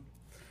up, you know?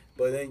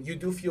 But then you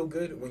do feel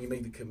good when you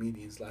make the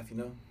comedians laugh, you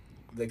know?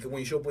 Like when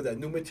you show up with that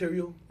new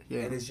material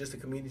Yeah. and it's just the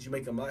comedians, you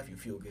make them laugh, you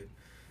feel good.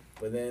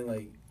 But then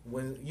like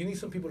when you need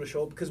some people to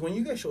show up, because when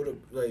you guys showed up,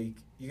 like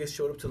you guys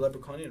showed up to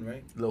Leprechaunian,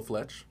 right? Lil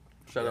Fletch.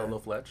 Shout out Yeah.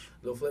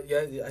 Lil Fletch.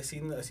 Yeah, I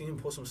seen him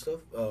post some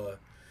stuff.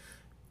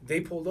 They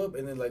pulled up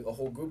and then like a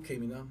whole group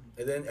came, you know,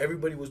 and then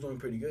everybody was doing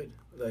pretty good.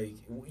 Like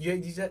you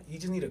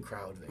just need a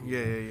crowd there.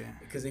 Yeah.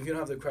 Because if you don't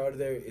have the crowd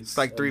there, It's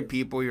like three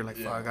people. You're like,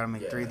 fuck, Yeah. I gotta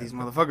make three of Yeah. these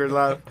motherfuckers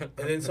laugh.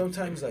 And then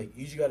sometimes like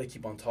you just gotta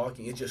keep on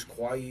talking. It's just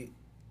quiet,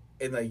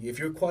 and like if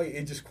you're quiet,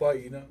 it's just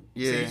quiet, you know. So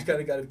Yeah. you just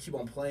gotta keep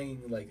on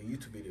playing like a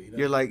YouTube video, you know.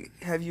 You're like,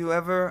 have you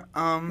ever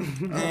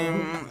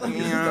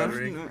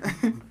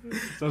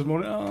Starts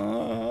moaning.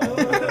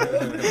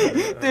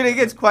 Dude, it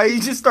gets quiet.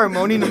 You just start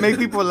moaning to make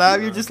people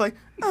laugh. You're just like,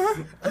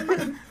 oh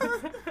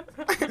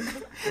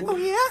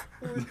yeah.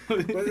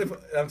 But if,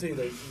 I'm telling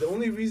you, like the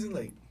only reason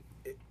like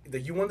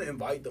that you want to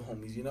invite the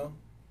homies, you know,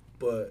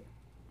 but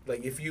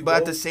Like if you But go,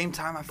 at the same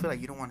time, I feel like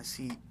you don't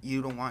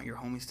want your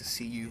homies to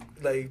see you.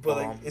 like, but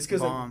like bomb. it's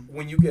because like, Bomb.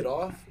 when you get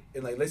off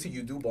and like let's say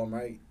you do bomb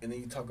right, and then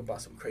you talk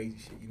about some crazy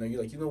shit. You know,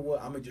 you're like, you know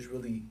what? I'm gonna just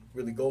really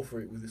go for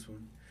it with this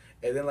one,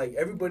 and then like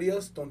everybody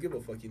else don't give a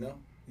fuck. You know,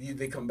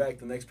 they come back.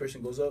 The next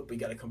person goes up, but you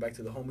gotta come back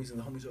to the homies, and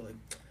the homies are like,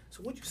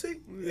 so what'd you say?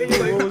 And you're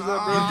like, What was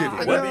that, bro? You did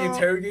Like, what? they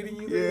interrogating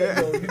you? Yeah.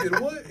 Like, yo, you did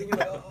what? And you're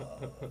like,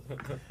 oh.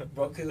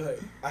 Bro, cause like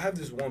I have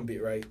this one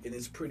bit right, and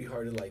it's pretty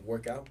hard to like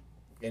work out,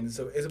 and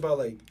it's about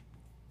like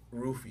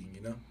roofing,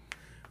 you know,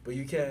 but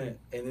you can't,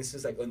 and it's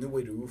just like a new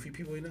way to roofie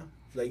people, you know.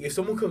 Like if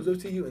someone comes up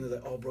to you and they're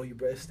like, oh, bro, your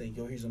breath stink.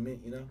 Yo, here's a mint,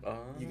 you know.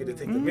 You get to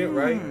take the mint,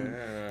 right?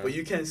 Yeah. But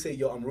you can't say,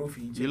 yo, I'm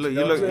roofing. You look.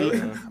 know what I'm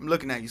saying? I'm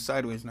looking at you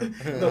sideways now.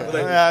 No, but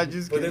like,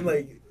 just but then kidding.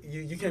 like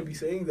you can't be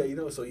saying that, you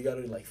know. So you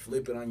gotta like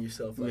flip it on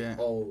yourself. Like, Yeah.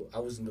 oh, I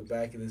was in the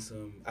back, and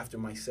then after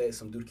my set,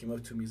 some dude came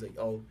up to me. He's like,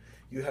 oh,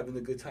 you having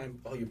a good time?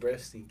 Oh, your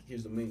breath stink.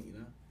 Here's the mint, you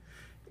know.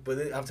 But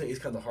then I'm telling you,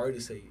 it's kind of hard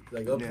to say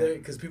like up Yeah. there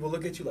because people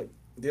look at you like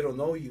they don't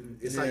know you.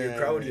 It's not your Yeah,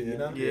 crowding, yeah. you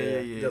know.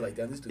 Yeah. They're like,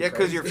 damn, this dude. Yeah,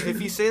 because crowded."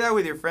 if you say that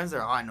with your friends,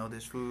 they're, oh, I know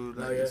this food.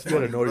 Like, Oh, yeah. it's You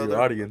want to funny. know your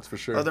Other- audience for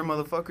sure. Other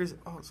motherfuckers.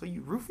 Oh, so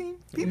you roofing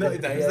people? No,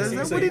 Is yeah, that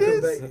see, so what you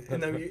it come is? back,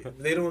 and then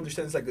they don't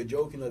understand it's like a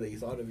joke, you know, that you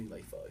thought of me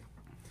like fuck.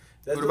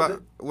 That's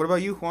What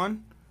about you,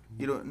 Juan?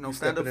 You don't no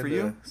stand up for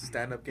you?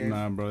 Stand up game.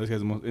 Nah, bro, this guy's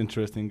the most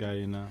interesting guy,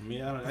 you know.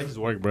 Me, I just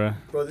work, bro.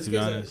 bro? This to be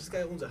guy honest. this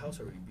guy owns a house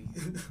already, B.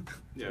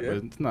 Yeah, Yeah.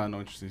 but it's not no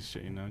interesting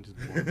shit, you know. Just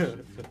boring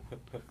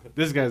shit.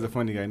 This guy's the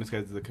funny guy. And this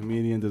guy's the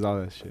comedian. Does all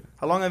that shit.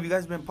 How long have you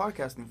guys been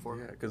podcasting for?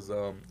 Yeah, because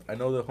I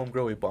know the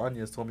homegirl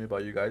Ibanez told me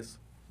about you guys.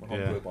 My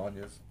Yeah. homegirl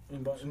Ibanez.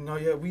 No,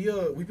 yeah,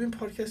 we've been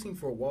podcasting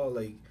for a while,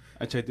 like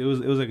I checked. It was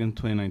like in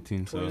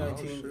 2019. So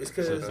 2019. Oh, It's shit.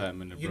 because So that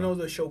minute, you bro. know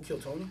the show Kill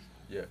Tony.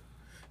 Yeah.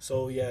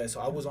 So yeah,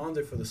 so I was on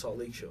there for the Salt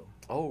Lake show.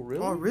 Oh,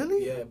 really? Oh,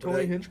 really? Yeah, but Tony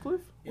like,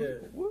 Hinchcliffe? yeah.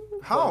 What?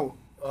 How?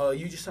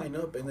 You just sign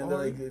up and then Oh, they're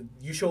like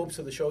you show up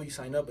to the show, you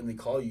sign up and they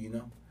call you, you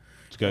know.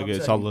 just gotta I'm get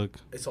telling solid you. look.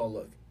 It's all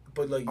luck.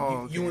 But like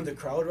Oh, you okay. in the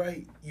crowd,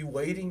 right? You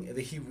waiting and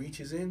then he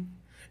reaches in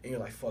and you're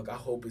like, fuck, I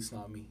hope it's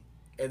not me.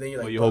 And then you're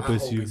like, Oh, you "Bro, hope I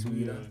it's you." me,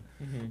 you know?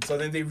 Mhm. So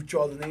then they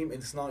draw the name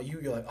and it's not you.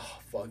 You're like, oh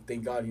fuck,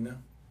 thank God, you know.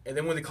 And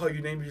then when they call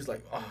your name, you're just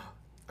like, oh,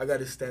 I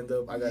gotta stand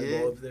up. I gotta Yeah.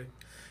 go up there.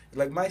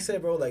 Like my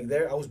set, bro. Like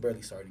there, I was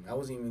barely starting. I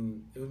wasn't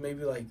even. It was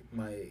maybe like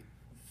my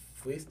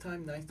ninth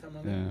time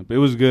on there. Yeah, but it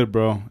was good,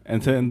 bro.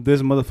 And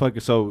this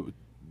motherfucker. So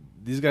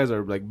these guys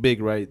are like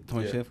big, right?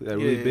 Tony Yeah. Chef, they're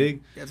really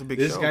big. Yeah, it's a big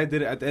This show. guy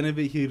did it at the end of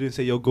it. He didn't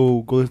say, "Yo,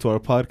 go into our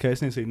podcast."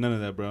 He didn't say none of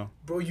that, bro.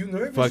 Bro, you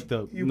nervous? Fucked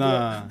up. You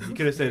Nah, he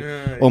could have said,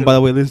 Yeah, "Oh, and by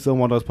the way, listen to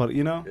one of those podcasts."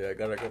 You know? Yeah, I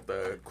gotta get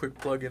the quick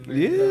plug in there.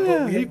 Yeah.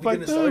 Bro, we he didn't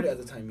fucked start up. it at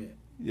the time yet.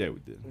 Yeah, we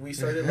did. We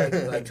started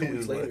like 2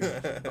 weeks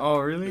later. Oh,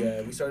 really?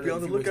 Yeah, we started. Be like,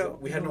 on the a few weeks lookout.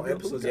 later. We had no Be on the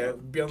episodes. lookout.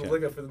 Yeah, be on the Okay.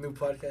 lookout for the new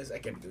podcast. I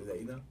can't do that,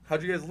 you know.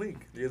 How'd you guys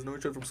link? Do you guys know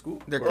each other from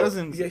school? They're Or-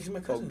 cousins. Yeah, he's my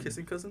Oh, cousin.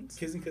 kissing cousins?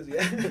 Kissing cousin,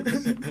 yeah.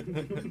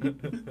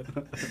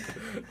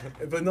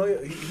 But no,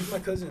 yeah, he's my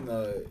cousin.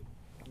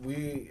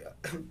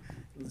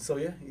 So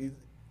yeah,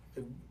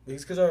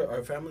 it's because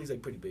our family's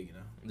like pretty big, you know.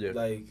 Yeah.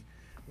 Like,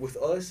 with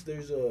us,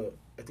 there's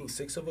I think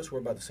 6 of us were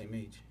about the same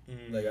age.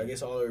 Mm. Like I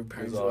guess all our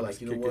parents all were like,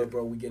 just you know kick what, it.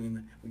 bro, we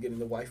getting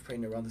the wife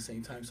pregnant around the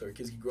same time, so our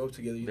kids can grow up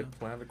together, you They know.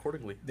 planned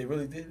accordingly. They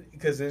really did,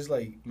 because there's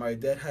like my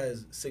dad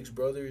has 6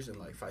 brothers and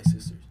like 5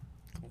 sisters,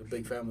 a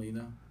big family, you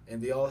know, and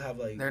they all have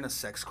like. They're in a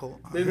sex cult.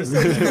 They're in a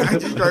sex cult. I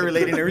just start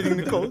relating everything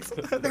to cults.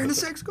 They're in a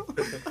sex cult.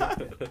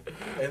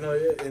 And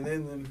yeah, and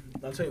then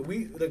I'm telling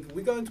you,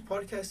 we got into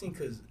podcasting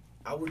because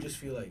I would just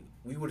feel like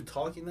we would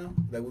talk, you know,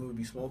 like we would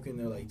be smoking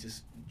or like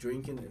just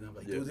drinking, and I'm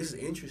like, Yeah. dude, this is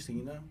interesting,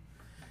 you know.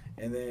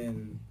 And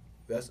then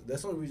that's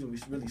the only reason we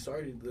really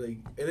started. Like,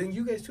 and then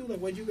you guys too. Like,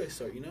 why'd you guys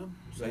start? You know,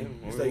 Same.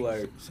 It's We were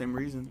like, like, Same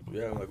reason.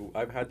 yeah, like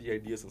I've had the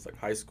idea since like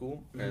high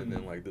school, Mhm. and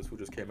then like this one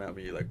just came at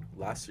me like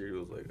last year. It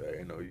was like,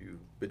 I know you've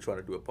been trying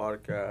to do a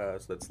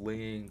podcast. Let's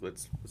link.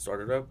 Let's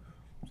start it up.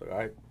 It's like, all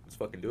right, let's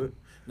fucking do it.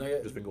 no,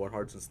 yeah, Just been going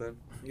hard since then.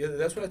 yeah.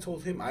 That's what I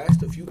told him. I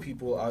asked a few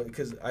people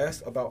because I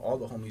asked about all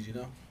the homies. You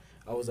know,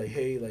 I was like,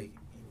 hey, like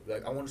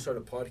I want to start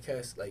a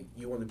podcast. Like,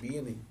 you want to be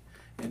in it?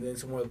 And then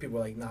some other people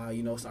were like, nah,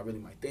 you know, it's not really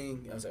my thing.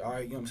 And I was like, all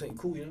right, you know what I'm saying?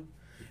 Cool, you know?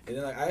 And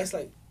then like, I asked,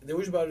 like, there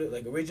was about it,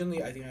 like,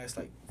 originally, I think I asked,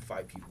 like,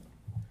 5 people.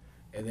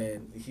 And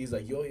then he's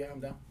like, yo, yeah, I'm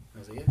down. I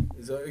was like,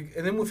 yeah. So,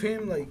 and then with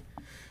him, like,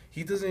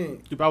 he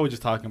doesn't. Dude, I was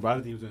just talking, bro. I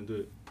didn't think he was gonna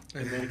do it.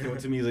 And then he came up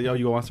to me. He's like, "Yo,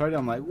 you want to start it?"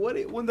 I'm like, "What?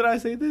 When did I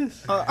say this?"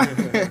 He's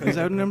like,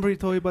 "I remember he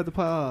told you about the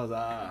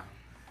podcast."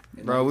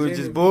 And Bro, then we were he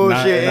just said-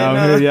 bullshit. Now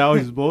I'm here. Yeah, I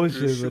was just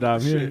bullshit, You're but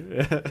I'm shooting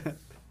here.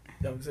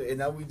 You know what I'm saying? And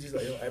now we just,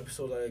 like,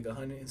 episode, like,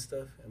 100 and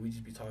stuff. And we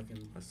just be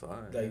talking, I saw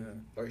it. like,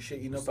 yeah. our shit,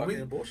 you know? Just But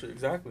talking bullshit.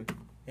 Exactly.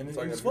 and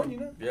Talking it's about- fun, you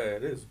know? Yeah,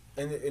 it is.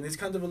 And it's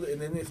kind of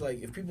and then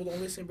if people don't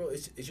listen, bro,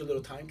 it's your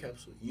little time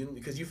capsule.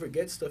 Because you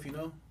forget stuff, you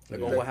know. Like,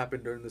 oh, what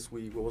happened during this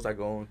week? What was I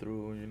going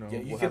through? You know, Yeah,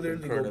 you what can happened,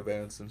 literally current go-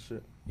 events and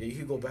shit. Yeah, you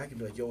can go back and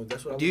be like, yo,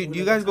 that's what. I Do was you, doing do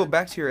you at that guys go time.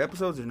 back to your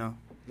episodes or no?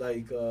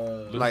 Like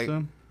Like,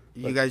 Listen?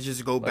 You Like- guys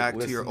just go like back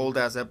to your listen, old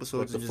ass Like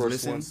episodes the and first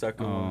just listen? one,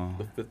 second one,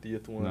 Oh. the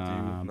 50th one.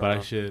 Nah, dude. but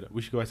I should.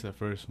 We should go back to that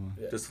first one.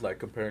 Yeah. Just to, like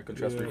compare and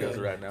contrast where you Yeah. guys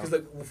are at now. Because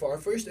like for our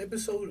first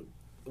episode,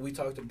 we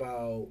talked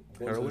about going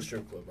to Heroin? the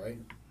strip club, right?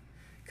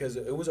 Because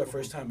it was our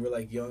first time. We're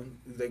like young.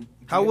 Like,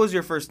 How was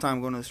your first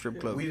time going to the strip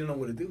club? We didn't know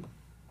what to do.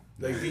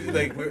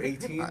 Like we're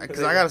 18.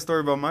 Because I got a story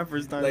about my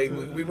first time. Like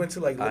too. we went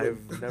to like. little-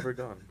 I've never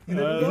gone. You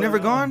never You gone? never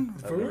gone?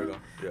 I've For never real?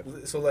 gone.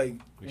 Yeah. So like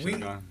We we should've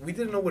gone. we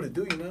didn't know what to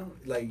do. You know,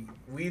 like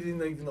we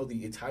didn't even know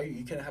the attire.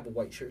 You can't have a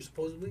white shirt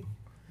supposedly.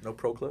 No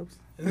pro clubs.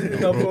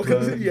 No pro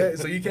clubs. Yeah,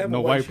 so you can't have No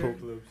a white white pro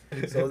shirt.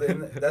 clubs. So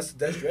then that's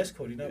dress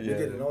code. You know, we Yeah.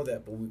 didn't know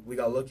that, but we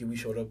got lucky. We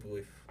showed up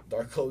with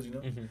dark clothes. You know.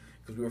 Mm-hmm.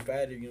 Because we were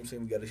fatter, you know what I'm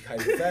saying? We got to hide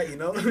the fat, you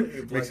know?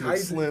 Makes you look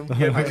slim.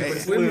 Yeah, Makes makes you you look look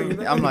slim, you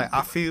know? I'm like,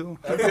 I feel.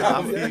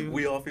 I feel.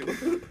 We all feel.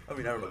 I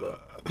mean, I don't know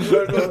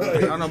that.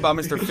 I don't know about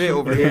Mr. Fit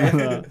over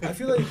here. I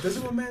feel like,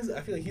 doesn't my man, I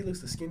feel like he looks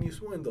the skinniest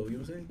one, though, you know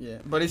what I'm saying? Yeah,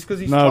 but it's because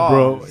he's Nah, tall.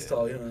 bro. He's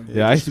tall, you know?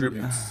 Yeah, I used to.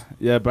 Distributes.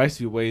 Yeah, but I used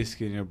to be way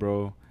skinnier,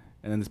 bro.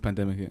 And then this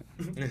pandemic hit.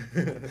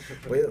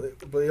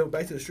 But you know,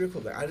 back to the strip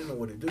club, like, I didn't know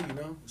what to do, you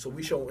know? So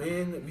we show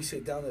in, we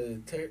sit down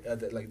at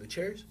the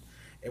chairs,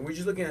 and we're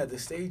just looking at the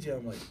stage, and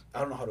I'm like, I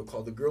don't know how to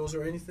call the girls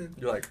or anything.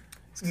 You're like,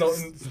 No,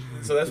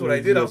 so that's what I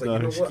did. I was like, you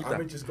know what? Keep I'm that.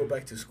 gonna just go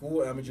back to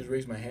school and I'm gonna just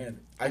raise my hand.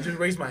 I just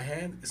raised my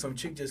hand. Some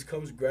chick just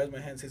comes, grabs my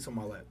hand, sits on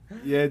my lap.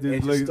 Yeah, And dude.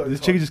 just Like start this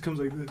talking. chick just comes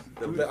like this.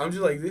 Like, I'm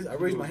just like this. I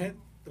raise my hand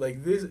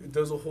like this.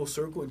 Does a whole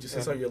circle and just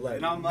sits on your lap.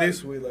 And I'm like-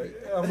 This way, like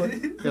I'm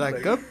like. You're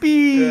like,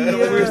 guppy. And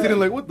we were sitting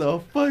like, what the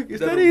fuck? Is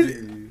that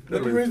easy?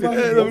 Let me raise my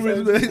Yeah, hand. let me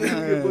raise my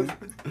hand.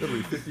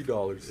 literally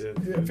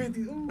 $50. Yeah,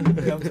 50. Ooh.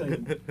 Yeah, I'm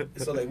telling you.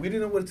 So like we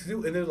didn't know what to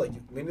do, and then like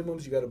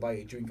minimums you gotta buy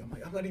a drink. I'm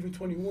like, I'm not even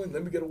 21.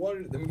 Let me get a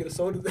water. Let me get a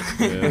soda.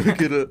 Yeah.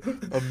 Get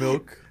a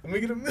milk. Let me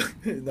get a milk.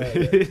 Nah,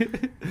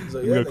 yeah.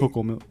 So We yeah, got like,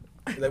 cocoa milk.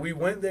 like we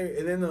went there,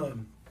 and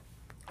then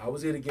I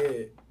was able to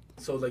get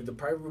so like the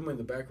private room in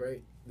the back,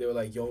 right? They were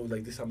like, yo,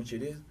 like this how much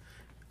it is.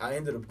 I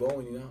ended up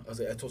going, you know. I was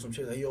like, I told some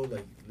shit like, yo,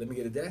 like let me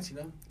get a dance, you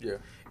know. Yeah.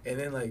 And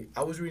then like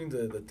I was reading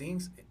the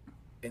things,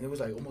 and it was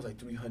like almost like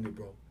 300,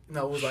 bro. And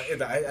I was like,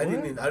 and I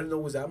didn't know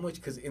it was that much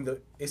because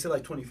it said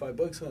like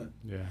 $25, huh,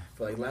 Yeah.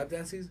 for like lap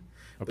dances.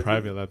 A But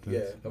private then- lap dance.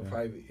 Yeah, a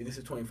private. And it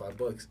said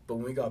 $25. But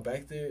when we got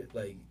back there,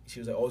 like she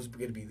was like, oh, it's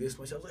gonna be this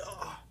much. I was like,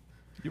 oh.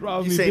 You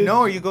robbed You me, say bitch. no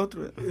or you go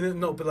through it? And then,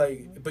 no,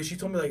 but she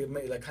told me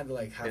like kind of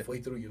like halfway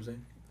through. You know what I'm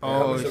saying? Oh,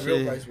 how much the real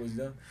shit. price was, you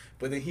know?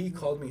 But then he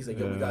called me. He's like,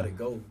 yo, we Yeah. gotta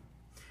go.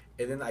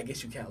 And then I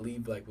guess you can't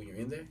leave like when you're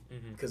in there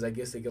Mm-hmm. because I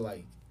guess they get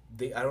like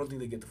I don't think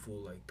they get the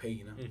full like pay,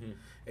 you know. Mm-hmm.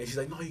 And she's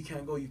like, no, you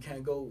can't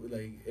go.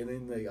 Like, and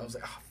then like I was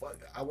like, fuck,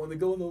 I want to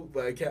go though,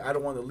 but I can't. I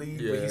don't want to leave.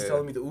 But he's Yeah.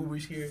 telling me the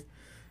Uber's here.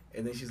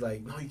 And then she's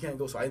like, no, you can't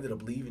go. So I ended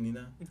up leaving, you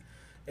know.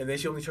 And then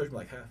she only charged me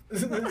like half.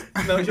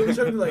 No, she only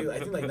charged me like I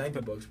think like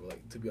 $90 for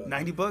like to be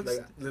honest. $90?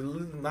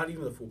 Like not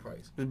even the full price.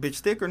 Is the bitch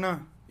thick or not?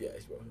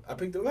 Yes, bro. I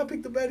picked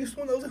the baddest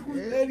one. I was like, who's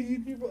Yeah. baddie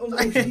in here, bro? I was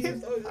like, oh, she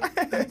is.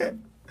 Oh,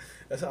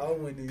 that's how I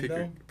went, you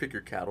know. Pick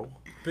your cattle.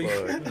 Pick-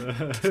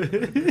 But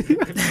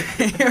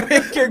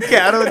Make your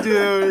cattle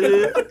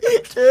do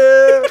it.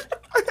 Yeah.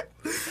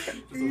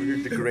 you're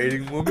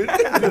degrading woman.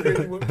 I'm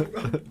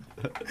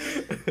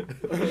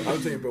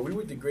telling you, bro, we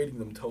were degrading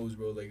them toes,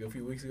 bro. Like a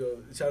few weeks ago,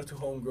 shout out to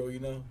homegirl, you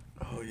know.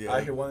 Oh yeah.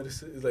 I hear wanted to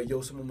sit, like,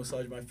 yo, someone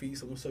massage my feet,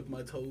 someone suck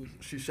my toes.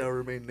 She shall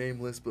remain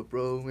nameless, but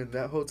bro, in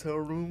that hotel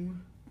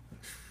room,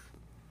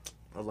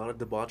 a lot of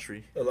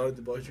debauchery. A lot of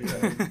debauchery.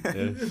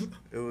 Yeah.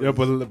 It was, Yeah,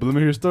 but let me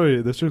hear your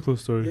story. The strip club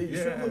Yeah, story. you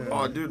strip club, bro.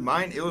 Oh, dude,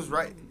 mine, it was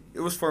right. It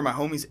was for my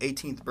homie's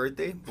 18th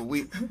birthday, but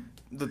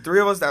the three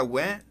of us that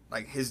went,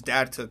 like, his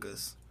dad took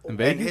us. In And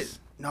Vegas?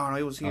 No,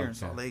 it was here in Okay.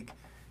 Salt Lake.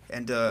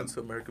 And, went to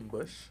American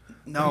Bush.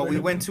 no, we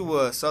went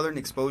to Southern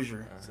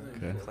Exposure.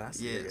 Okay.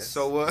 Classy, I Yeah, guess.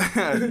 so, I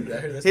heard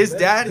that's his the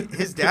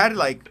best. dad,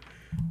 like,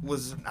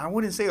 was, I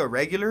wouldn't say a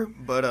regular,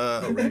 but,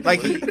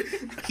 like,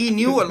 he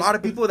knew a lot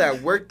of people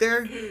that worked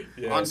there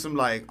on some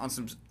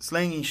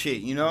slanging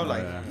shit, you know?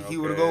 Like, Yeah. he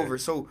would Okay. go over.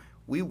 So,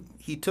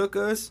 he took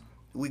us.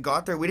 We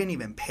got there. We didn't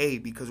even pay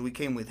because we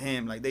came with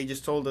him. Like, they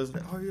just told us,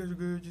 like, oh, you guys are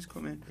good. Just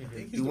come in. I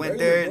think he's We the went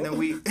regular, there, and bro. then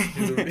we...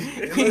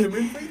 Let him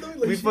in free, though,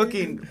 like, we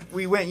shit.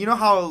 we went. You know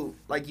how,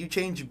 like, you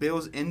change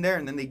bills in there,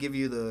 and then they give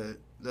you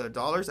the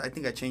dollars? I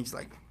think I changed,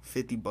 like,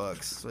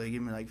 $50. So they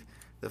gave me, like,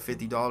 the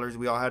 $50.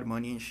 We all had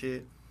money and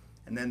shit.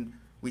 And then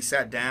we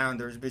sat down.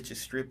 There was bitches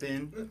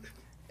stripping.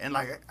 And,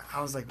 like,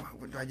 I was like,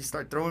 what, do I just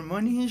start throwing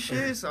money and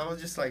shit? So I was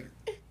just, like,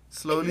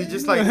 slowly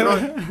just, like,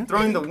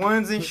 throwing the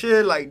ones and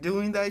shit, like,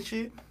 doing that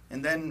shit.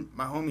 And then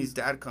my homie's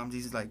dad comes.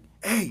 He's like,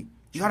 hey,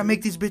 you gotta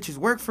make these bitches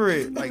work for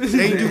it. Like,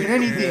 they ain't doing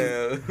anything.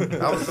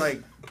 Yeah. I was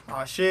like,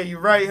 oh, shit, you're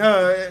right,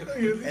 huh?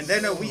 And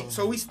then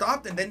we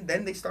stopped, and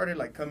then they started,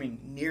 like, coming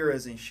near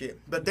us and shit.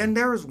 But then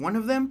there was one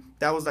of them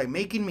that was, like,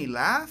 making me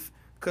laugh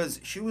because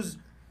she was,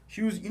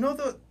 you know,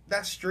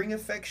 that string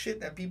effect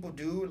shit that people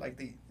do? Like,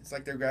 it's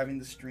like they're grabbing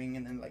the string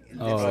and then, like, it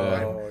lifts Oh, it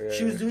yeah. up. yeah.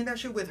 She was doing that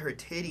shit with her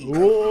titty.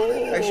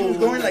 Whoa. Like, she was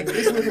going like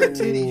this with her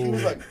titty. She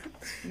was like,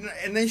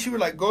 and then she would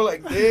like go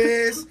like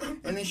this,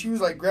 and then she was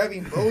like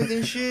grabbing both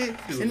and shit.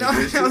 And I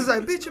was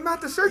like, bitch, I'm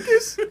at the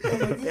circus.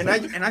 And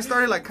I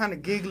started like kind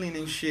of giggling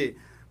and shit.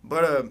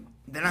 But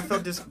then I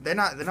felt this. Then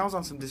I was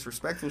on some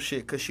disrespectful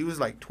shit because she was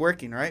like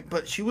twerking, right?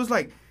 But she was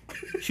like,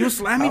 She was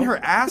slamming her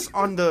ass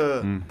on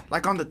the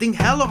like on the thing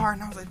hella hard,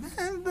 and I was like,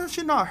 man, that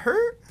shit not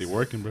hurt. They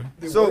working, bro.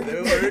 So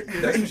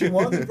That's what she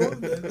wanted,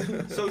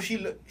 bro. so she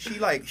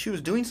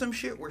was doing some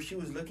shit where she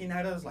was looking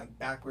at us like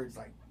backwards,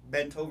 like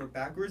bent over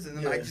backwards, and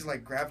then I just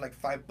like grabbed like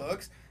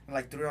 $5 and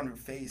like threw it on her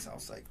face. I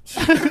was like,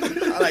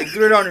 I like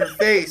threw it on her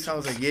face. I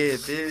was like, yeah,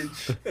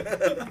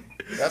 bitch.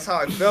 That's how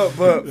I felt.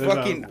 But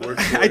fucking,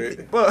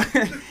 but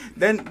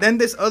then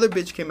this other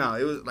bitch came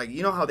out. It was like,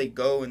 you know how they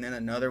go, and then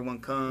another one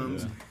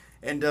comes,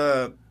 and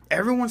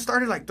everyone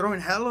started like throwing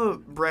hella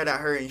bread at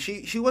her, and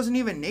she wasn't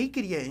even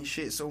naked yet and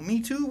shit. So me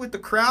too with the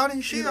crowd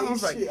and shit. I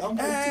was like,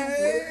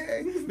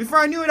 hey. Before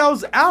I knew it, I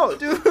was out,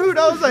 dude.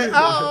 I was like,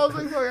 I was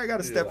like, fuck, I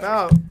gotta step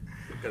out.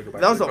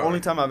 That was the only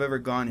time I've ever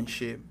gone and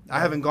shit.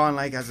 I haven't gone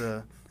like as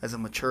a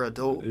mature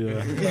adult.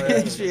 Yeah.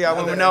 Shit, I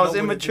went when I was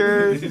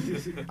immature.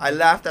 I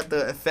laughed at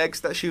the effects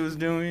that she was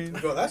doing.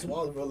 Bro, that's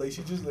wild, bro. Like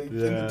she just like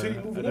the titty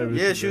moving up.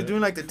 Yeah, she was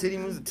doing like the titty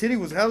moves. The titty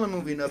was hella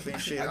moving up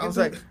and shit. I was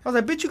like,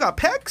 bitch, you got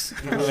pecs?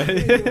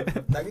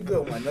 I can do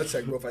it with my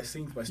nutsack, bro. If I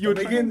sink my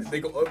stomach in,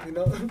 they go up, you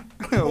know.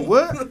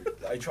 What?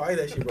 I try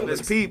that shit, bro.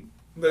 Let's peep.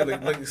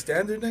 Like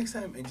stand there next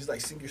time and just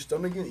like sink your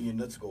stomach in and your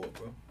nuts go up,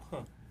 bro.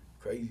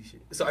 Crazy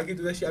shit. So I can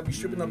do that shit. I be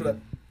stripping, I'll be like,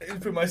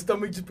 and put my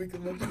stomach, just pick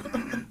them up.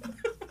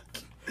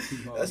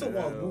 That's a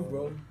wild move,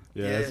 bro.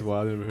 Yeah, that's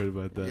wild. I never heard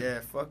about that. Yeah,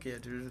 fuck yeah,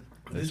 dude.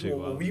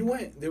 When we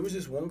went, there was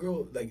this one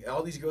girl, like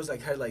all these girls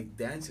like had like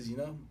dances, you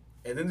know?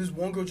 And then this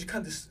one girl just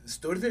kind of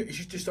stood there and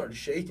she just started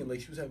shaking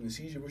like she was having a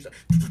seizure. We're just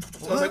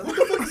like, I was like, what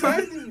the fuck is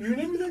happening? You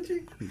remember that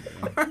chick?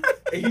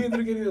 And he ended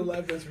up getting a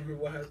lap dance from her.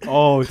 What happened?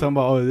 Oh, we're talking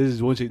about, this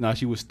is one chick. Nah,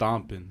 she was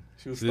stomping.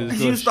 She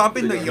was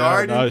stomping the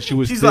yard. No,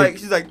 she's like,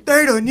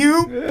 they done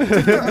you.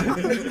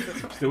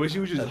 The way she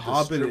was just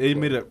hopping, it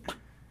made a.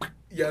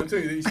 Yeah, I'm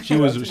telling you. She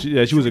was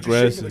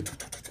aggressive.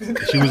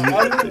 She was,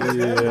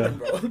 yeah.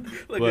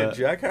 Like a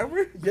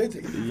jackhammer?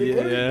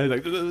 Yeah,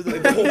 like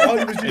the whole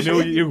body was just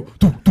and you,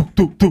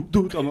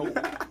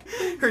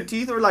 her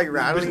teeth were like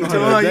rattling.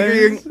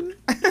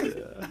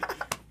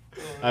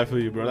 I feel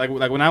you, bro. Like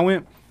when I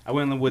went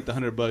with the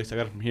 $100. I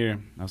got it from here.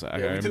 I was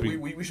like,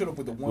 we showed up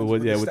with the ones.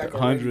 With the stack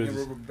hundreds.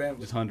 rubber band.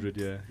 Just 100,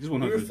 yeah. Just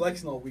 100. We were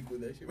flexing all week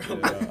with that shit, bro.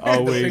 Yeah.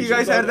 All week. You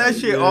guys had that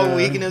shit all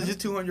week, and it was just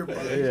 $200.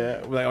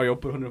 Yeah, we're like, oh, yo,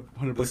 put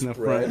 $100 in the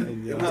front.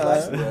 And,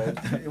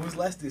 It was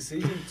last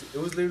decision. It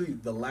was literally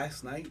the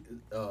last night,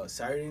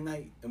 Saturday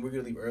night, and we're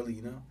gonna leave early,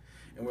 you know.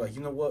 And we're like,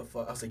 you know what?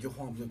 Fuck. I was like, yo,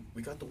 Juan,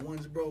 we got the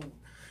ones, bro.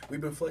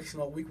 We've been flexing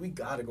all week. We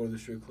gotta go to the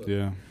strip club.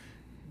 Yeah.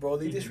 Bro,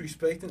 they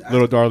disrespecting.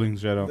 Little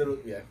darlings, shout out.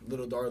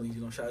 Little darlings.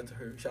 You know, shout out to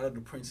her. Shout out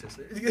to Princess.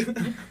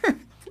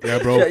 Yeah,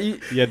 bro.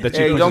 Yeah, that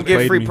hey, don't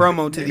give free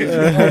promo to these.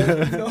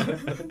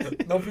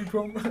 No free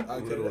promo.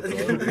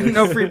 Okay.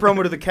 No free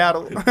promo to the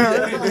cattle.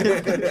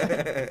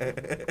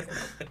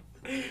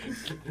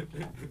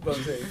 But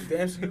I'm saying,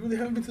 damn, so you really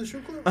haven't been to the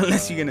strip club?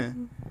 Unless you're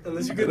gonna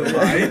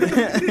lie.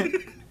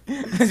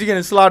 Unless you're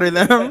gonna slaughter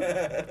them.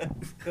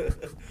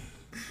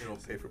 You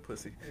don't pay for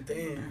pussy.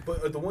 Damn.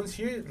 But the ones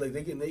here, like,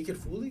 they get naked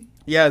fully?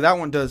 Yeah, that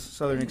one does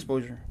Southern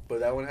Exposure.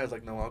 But that one has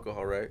like no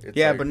alcohol, right? It's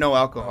yeah, like, but no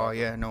alcohol.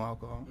 Yeah, no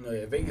alcohol. No,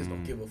 yeah, Vegas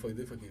don't give a fuck.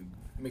 They fucking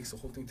mix the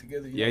whole thing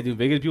together. Yeah, dude,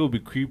 Vegas people be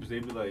creeps.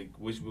 They be like,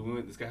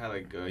 this guy had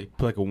like, he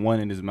put like a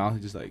one in his mouth.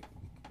 He just like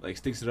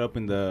sticks it up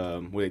in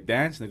the where they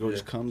dance, and the girl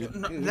just comes.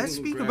 No, let's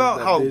speak about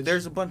how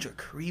there's a bunch of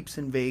creeps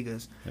in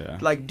Vegas. Yeah.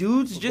 Like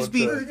dudes just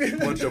be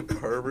bunch of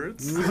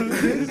perverts.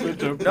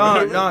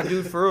 No,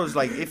 dude, for real.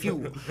 Like if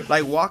you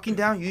like walking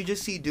down, you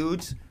just see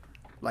dudes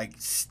like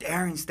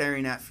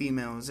staring at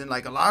females, and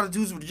like a lot of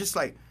dudes would just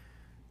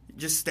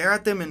stare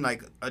at them in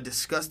like a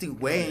disgusting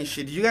way and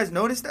shit. Did you guys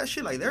notice that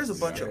shit? Like there's a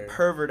bunch of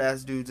pervert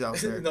ass dudes out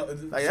there.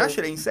 Like that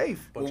shit ain't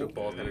safe. Bunch of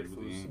bald-headed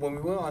fools. When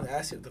we went on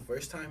acid the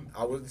first time,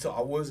 I was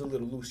a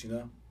little loose, you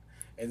know.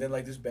 And then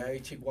like this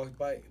bad chick walked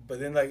by, but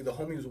then like the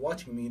homie was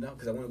watching me, you know,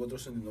 because I want to go throw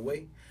something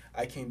away.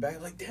 I came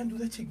back like, damn, dude,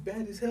 that chick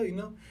bad as hell, you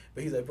know.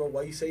 But he's like, bro,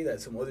 why you say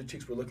that? Some other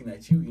chicks were looking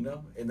at you, you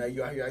know, and now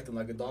you out here acting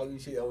like a dog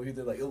and shit. Over here,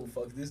 they're like, oh,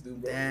 fuck this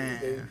dude, bro.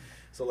 Damn.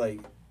 So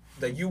like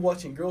you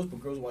watching girls, but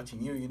girls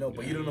watching you, you know.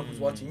 But you don't know who's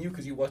watching you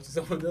because you watching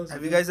someone else.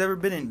 Have you guys ever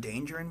been in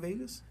danger in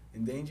Vegas?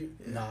 In danger?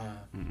 Yeah. Nah.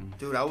 Mm-mm.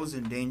 Dude, I was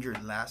in danger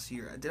last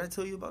year. Did I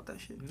tell you about that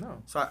shit?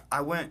 No. So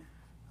I went.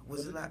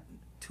 Was it like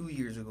 2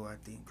 years ago? I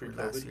think. Or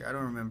last year. I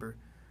don't remember.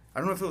 I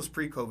don't know if it was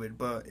pre-COVID,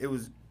 but it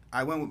was.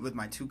 I went with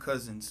my two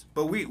cousins,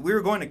 but we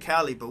were going to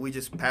Cali, but we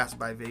just passed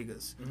by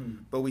Vegas.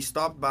 Mm-hmm. But we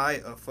stopped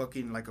by a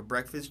fucking like a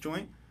breakfast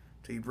joint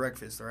to eat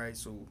breakfast. All right,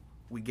 so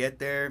we get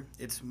there.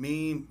 It's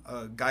me,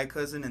 a guy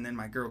cousin, and then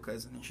my girl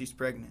cousin, and she's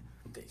pregnant.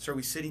 Okay. So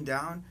we're sitting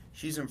down.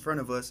 She's in front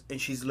of us, and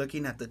she's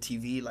looking at the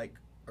TV like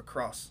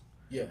across.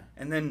 Yeah.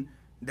 And then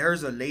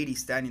there's a lady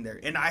standing there,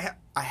 and I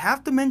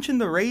have to mention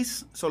the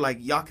race so like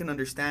y'all can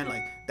understand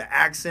like the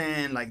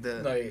accent, like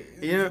the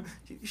you know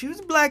she was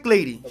a black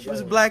lady. She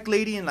was a black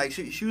lady, and like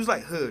she was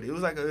like hood. It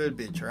was like a hood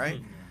bitch, right?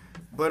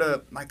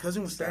 But my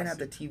cousin was staring at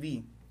the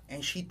TV,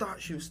 and she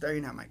thought she was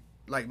staring at my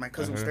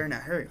cousin was staring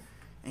at her,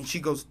 and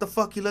she goes, "What the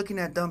fuck you looking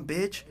at, dumb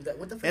bitch?"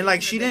 What the fuck And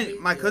like she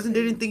didn't, my cousin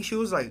didn't think she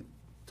was like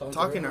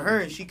talking to her,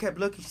 and she kept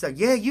looking. She's like,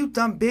 "Yeah, you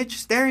dumb bitch,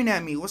 staring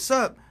at me. What's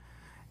up?"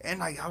 And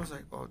like I was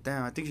like, "Oh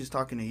damn, I think she's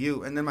talking to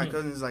you." And then my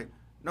cousin's like,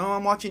 "No,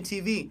 I'm watching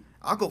TV.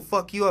 I'll go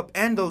fuck you up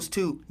and those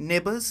two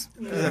nibbers,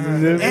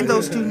 and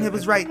those two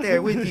nibbers right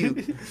there with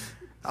you."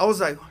 I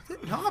was like,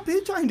 "Nah,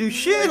 bitch, I ain't do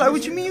shit. Like,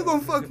 what you mean you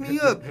gonna fuck me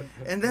up?"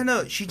 And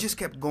then she just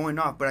kept going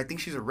off. But I think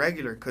she's a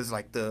regular, cause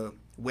like the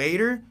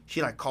waiter,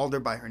 she like called her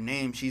by her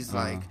name. She's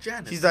like,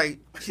 Janice. she's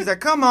like,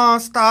 "Come on,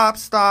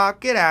 stop,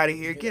 get out of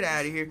here, get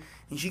out of here."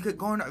 And she kept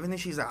going up, and then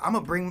she's like, I'm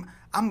gonna bring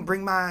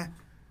my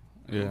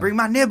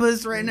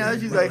nibbers right now.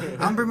 She's like, "I'm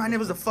gonna bring my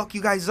nibbers to fuck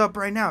you guys up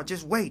right now.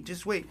 Just wait."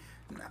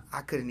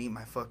 I couldn't eat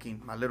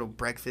my little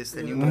breakfast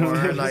anymore.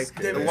 Like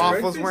the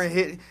waffles weren't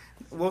hitting.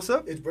 What's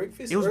up? It's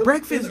breakfast. It was early?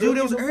 breakfast, dude.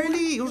 It was in the morning?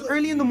 early. It was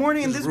early in the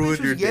morning, and Just this bitch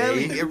ruined was your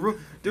yelling. day?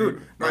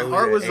 Dude, my Early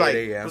heart was at like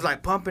 8 a.m.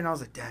 pumping. I was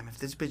like, damn, if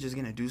this bitch is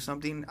gonna do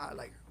something, I'm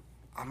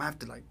gonna have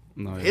to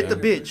Yeah. hit the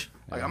bitch.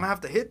 Like Yeah. I'm gonna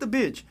have to hit the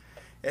bitch.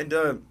 And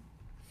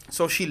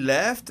so she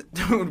left.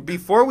 Dude,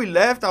 before we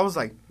left, I was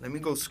like, let me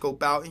go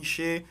scope out and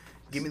shit.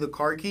 Give me the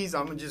car keys.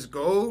 I'm gonna just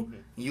go.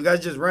 You guys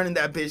just running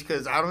that bitch,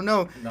 cause I don't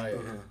know. Nah, yeah.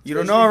 You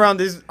don't know around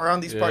these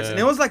parts, and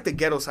Yeah. it was like the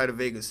ghetto side of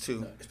Vegas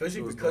too. Especially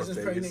It if was your cousin's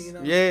North pregnant, Vegas. you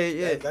know?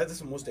 Yeah. That's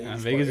the most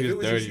dangerous Vegas part. If gets it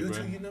was just dirty, you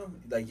bro. two, you know?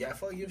 Like, yeah,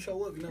 fuck you,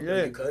 show up, you know? Yeah. But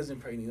your cousin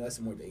pregnant, that's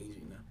the more danger,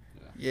 you know?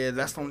 Yeah,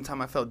 that's the only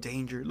time I felt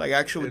danger, like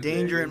actual And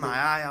danger then- in my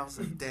eye. I was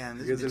like, damn,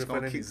 You this guys bitch didn't gonna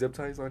find any keep zip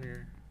ties on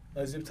your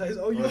Zip ties?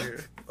 Oh, yeah.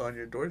 on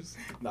your doors?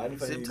 Nah, I didn't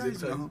find zip any ties.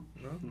 zip ties. No.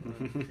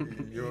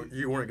 No,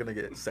 you weren't gonna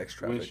get sex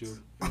trafficked. Windshield.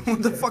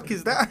 What the fuck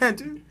is that,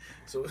 dude?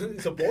 So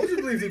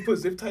supposedly, if they put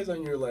zip ties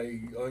on your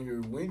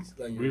winds,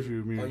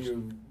 Rearview mirrors. on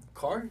your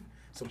car,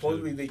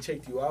 supposedly they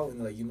checked you out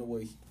and like, you know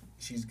what,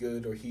 she's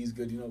good or he's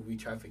good. You know, we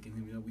trafficking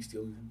him. You know, we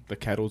stealing him. The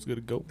cattle's gonna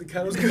go. The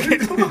cattle's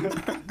good.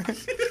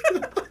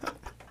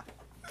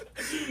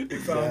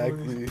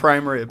 Exactly.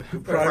 Prime rib.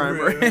 Prime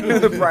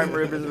rib. The prime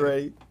rib is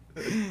right.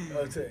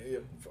 I'll tell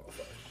you,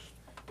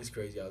 it's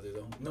crazy out there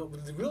though. No,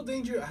 but the real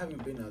danger, I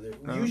haven't been out there.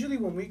 Uh-huh. Usually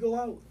when we go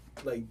out,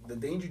 like the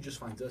danger just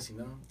finds us, you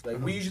know. Like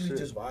we Oh, usually shit.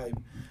 just vibe.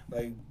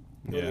 Like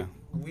Yeah.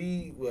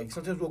 we like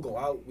sometimes we'll go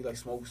out, we like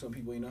smoke with some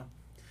people, you know,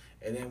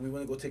 and then we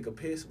want to go take a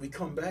piss. We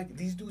come back,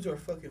 these dudes are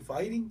fucking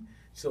fighting.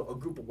 So a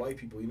group of white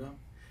people, you know,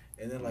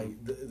 and then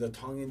like the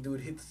Tongan dude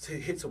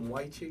hit some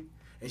white chick.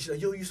 And she's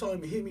like, "Yo, you saw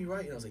him hit me,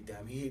 right?" And I was like,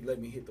 "Damn, he let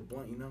me hit the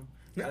blunt, you know."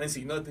 I didn't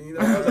see nothing, you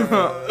know. I was like,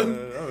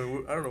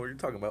 I don't know what you're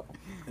talking about.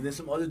 and then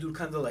some other dude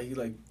kind of like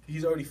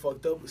he's already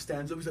fucked up,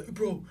 stands up. He's like, "Hey,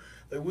 bro,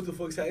 like what the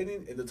fuck's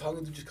happening?" And the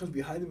Tongan dude just comes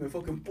behind him and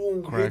fucking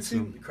boom, Cracks hits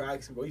him, him.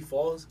 cracks him, bro. He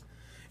falls.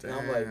 And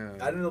I'm like,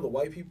 Damn. I didn't know the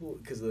white people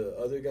because the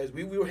other guys,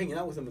 we were hanging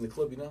out with them in the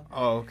club, you know.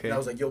 Oh, okay. And I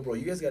was like, "Yo, bro,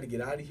 you guys got to get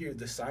out of here.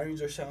 The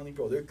sirens are sounding,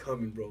 bro. They're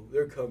coming, bro.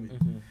 They're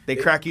coming." They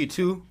crack you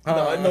too?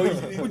 No, I know.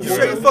 Would you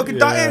say you fucking Yeah,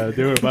 dying?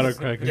 they were about to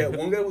crack him. Yeah,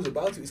 one guy was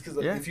about to. It's because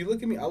Yeah. if you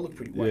look at me, I look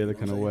pretty white. Yeah, you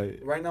they're know what I'm kinda saying?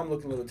 white. Right now, I'm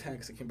looking a little tan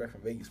because I came back from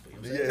Vegas. But, you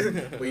know what I'm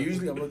saying? But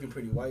usually, I'm looking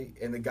pretty white.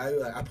 And the guy,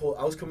 like,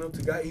 I was coming up to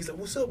the guy. He's like,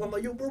 "What's up?" I'm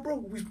like, "Yo, bro,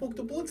 we smoked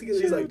the blunt together."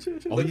 He's like,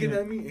 looking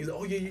at me. He's like,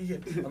 "Oh yeah."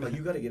 I'm like,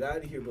 "You gotta get out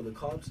of here, bro. The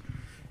cops."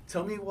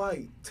 Tell me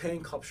why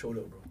 10 cops showed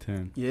up, bro.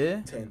 10.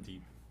 Yeah. 10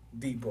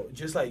 deep, bro.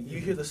 Just like you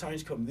hear the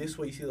sirens come this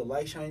way, you see the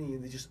light shining,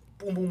 and they just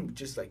boom, boom,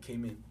 just like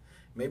came in.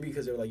 Maybe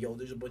because they were like, "Yo,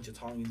 there's a bunch of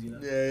Tongans, you know."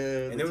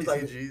 Yeah, And the it was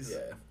like, TCGs.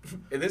 yeah.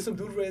 And there's some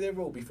dude right there,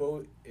 bro.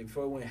 Before it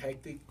went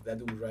hectic, that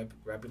dude was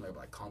rapping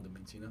like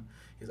condiments, you know.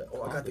 He's like,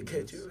 "Oh, I got the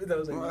Condiments. ketchup." And I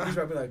was like, he's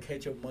rapping like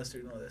ketchup,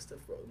 mustard, and all that stuff,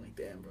 bro. I'm like,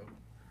 damn, bro.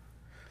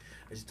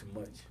 It's too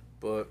much.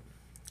 But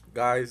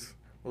guys,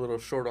 a little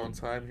short on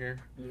time here,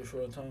 A little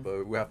short on time.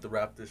 but we have to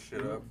wrap this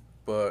shit up.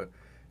 But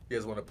you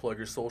guys want to plug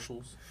your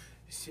socials?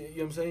 See, you know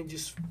what I'm saying?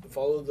 Just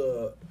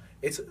follow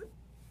it's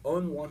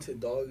Unwanted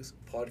Dogs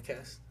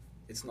podcast.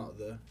 It's not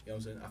you know what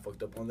I'm saying? I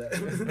fucked up on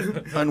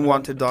that.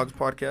 Unwanted Dogs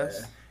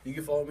podcast. Yeah. You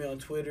can follow me on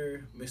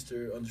Twitter,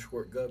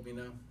 Mr_Gub, you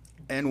know.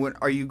 And when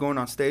are you going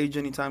on stage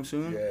anytime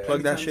soon? Yeah.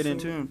 Plug that Anytime shit in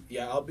soon. too.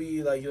 Yeah, I'll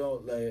be like, you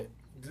know, like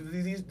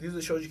these are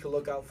the shows you can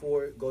look out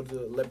for. Go to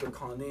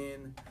Leprechaun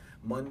Inn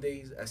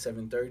Mondays at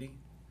 7:30.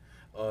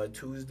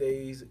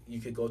 Tuesdays you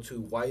could go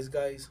to Wise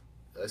Guys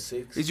at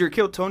 6. Is your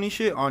Kill Tony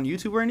shit on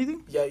YouTube or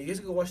anything? Yeah, you guys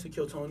can go watch the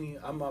Kill Tony.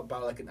 I'm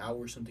about like an hour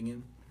or something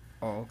in.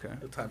 Oh, okay.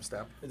 The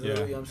timestamp. It's Yeah. you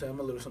know what I'm saying? I'm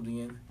a little something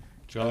in.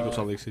 Jolly go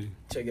Salt Lake City.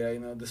 Check it out, you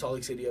know, the Salt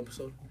Lake City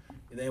episode.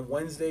 And then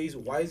Wednesdays,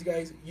 Wise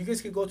Guys, you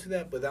guys can go to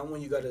that, but that one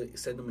you gotta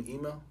send them an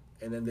email,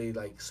 and then they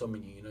like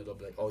summon you. You know, they'll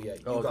be like, "Oh yeah, you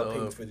got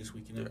paid for this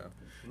week." You know. Yeah,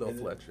 they'll And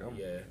then- fletch you.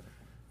 Yeah,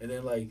 and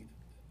then like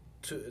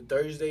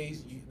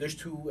Thursdays, there's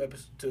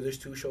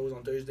two shows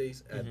on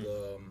Thursdays at Mhm.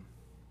 the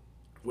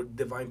with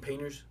Divine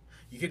Painters.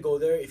 You could go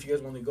there if you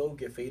guys want to go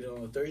get faded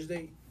on a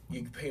Thursday.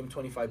 You can pay them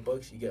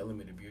 $25. You get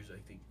unlimited beers, I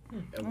think,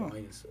 and Oh.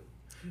 wine and stuff.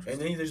 And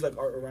then there's like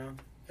art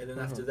around. And then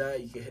after Uh-huh.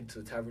 that, you can head to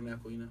the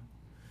Tabernacle. You know.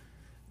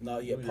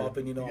 Not yet Yeah.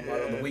 popping. You know, I'm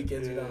out on the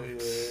weekends. You know.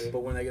 Yeah. But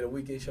when I get a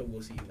weekend show,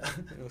 we'll see. You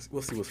know.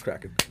 We'll see what's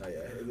cracking. Not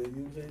yet. And then, you know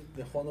what I'm saying?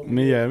 Then Juan over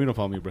Me, there. yeah, me don't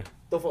follow me, bro.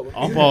 Don't follow.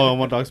 I'll follow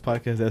One Dogs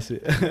podcast. That's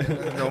it.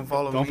 Don't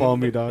follow Don't me. follow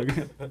me, dog.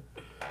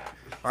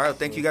 All right,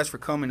 thank you guys for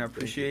coming. I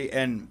appreciate it.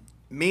 And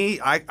me,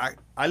 I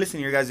listen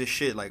to your guys'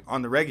 shit like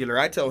on the regular.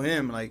 I tell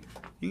him like,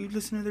 you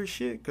listen to their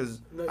shit because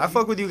I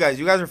fuck with you guys.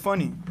 You guys are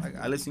funny. Like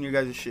I listen to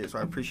your guys' shit, so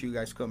I appreciate you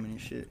guys coming and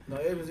shit. No,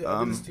 I've been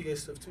listening to you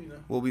guys stuff too, you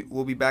know.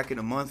 We'll be back in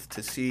a month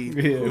to see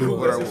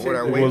what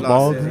our weight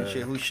loss is and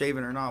shit. Who's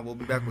shaving or not? We'll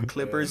be back with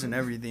clippers and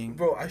everything.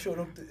 Bro, I showed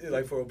up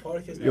like for a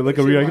podcast. You look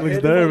at Riak, he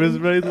looks nervous,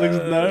 bro. He looks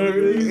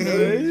nervous.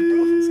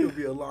 It's gonna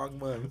be a long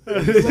month.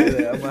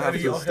 I'm gonna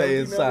have to stay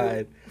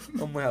inside.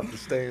 I'm gonna have to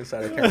stay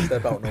inside. I can't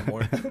step out no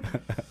more.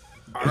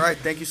 All right,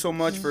 thank you so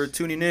much for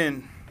tuning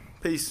in.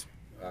 Peace.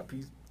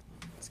 Peace.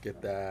 Let's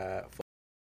get that.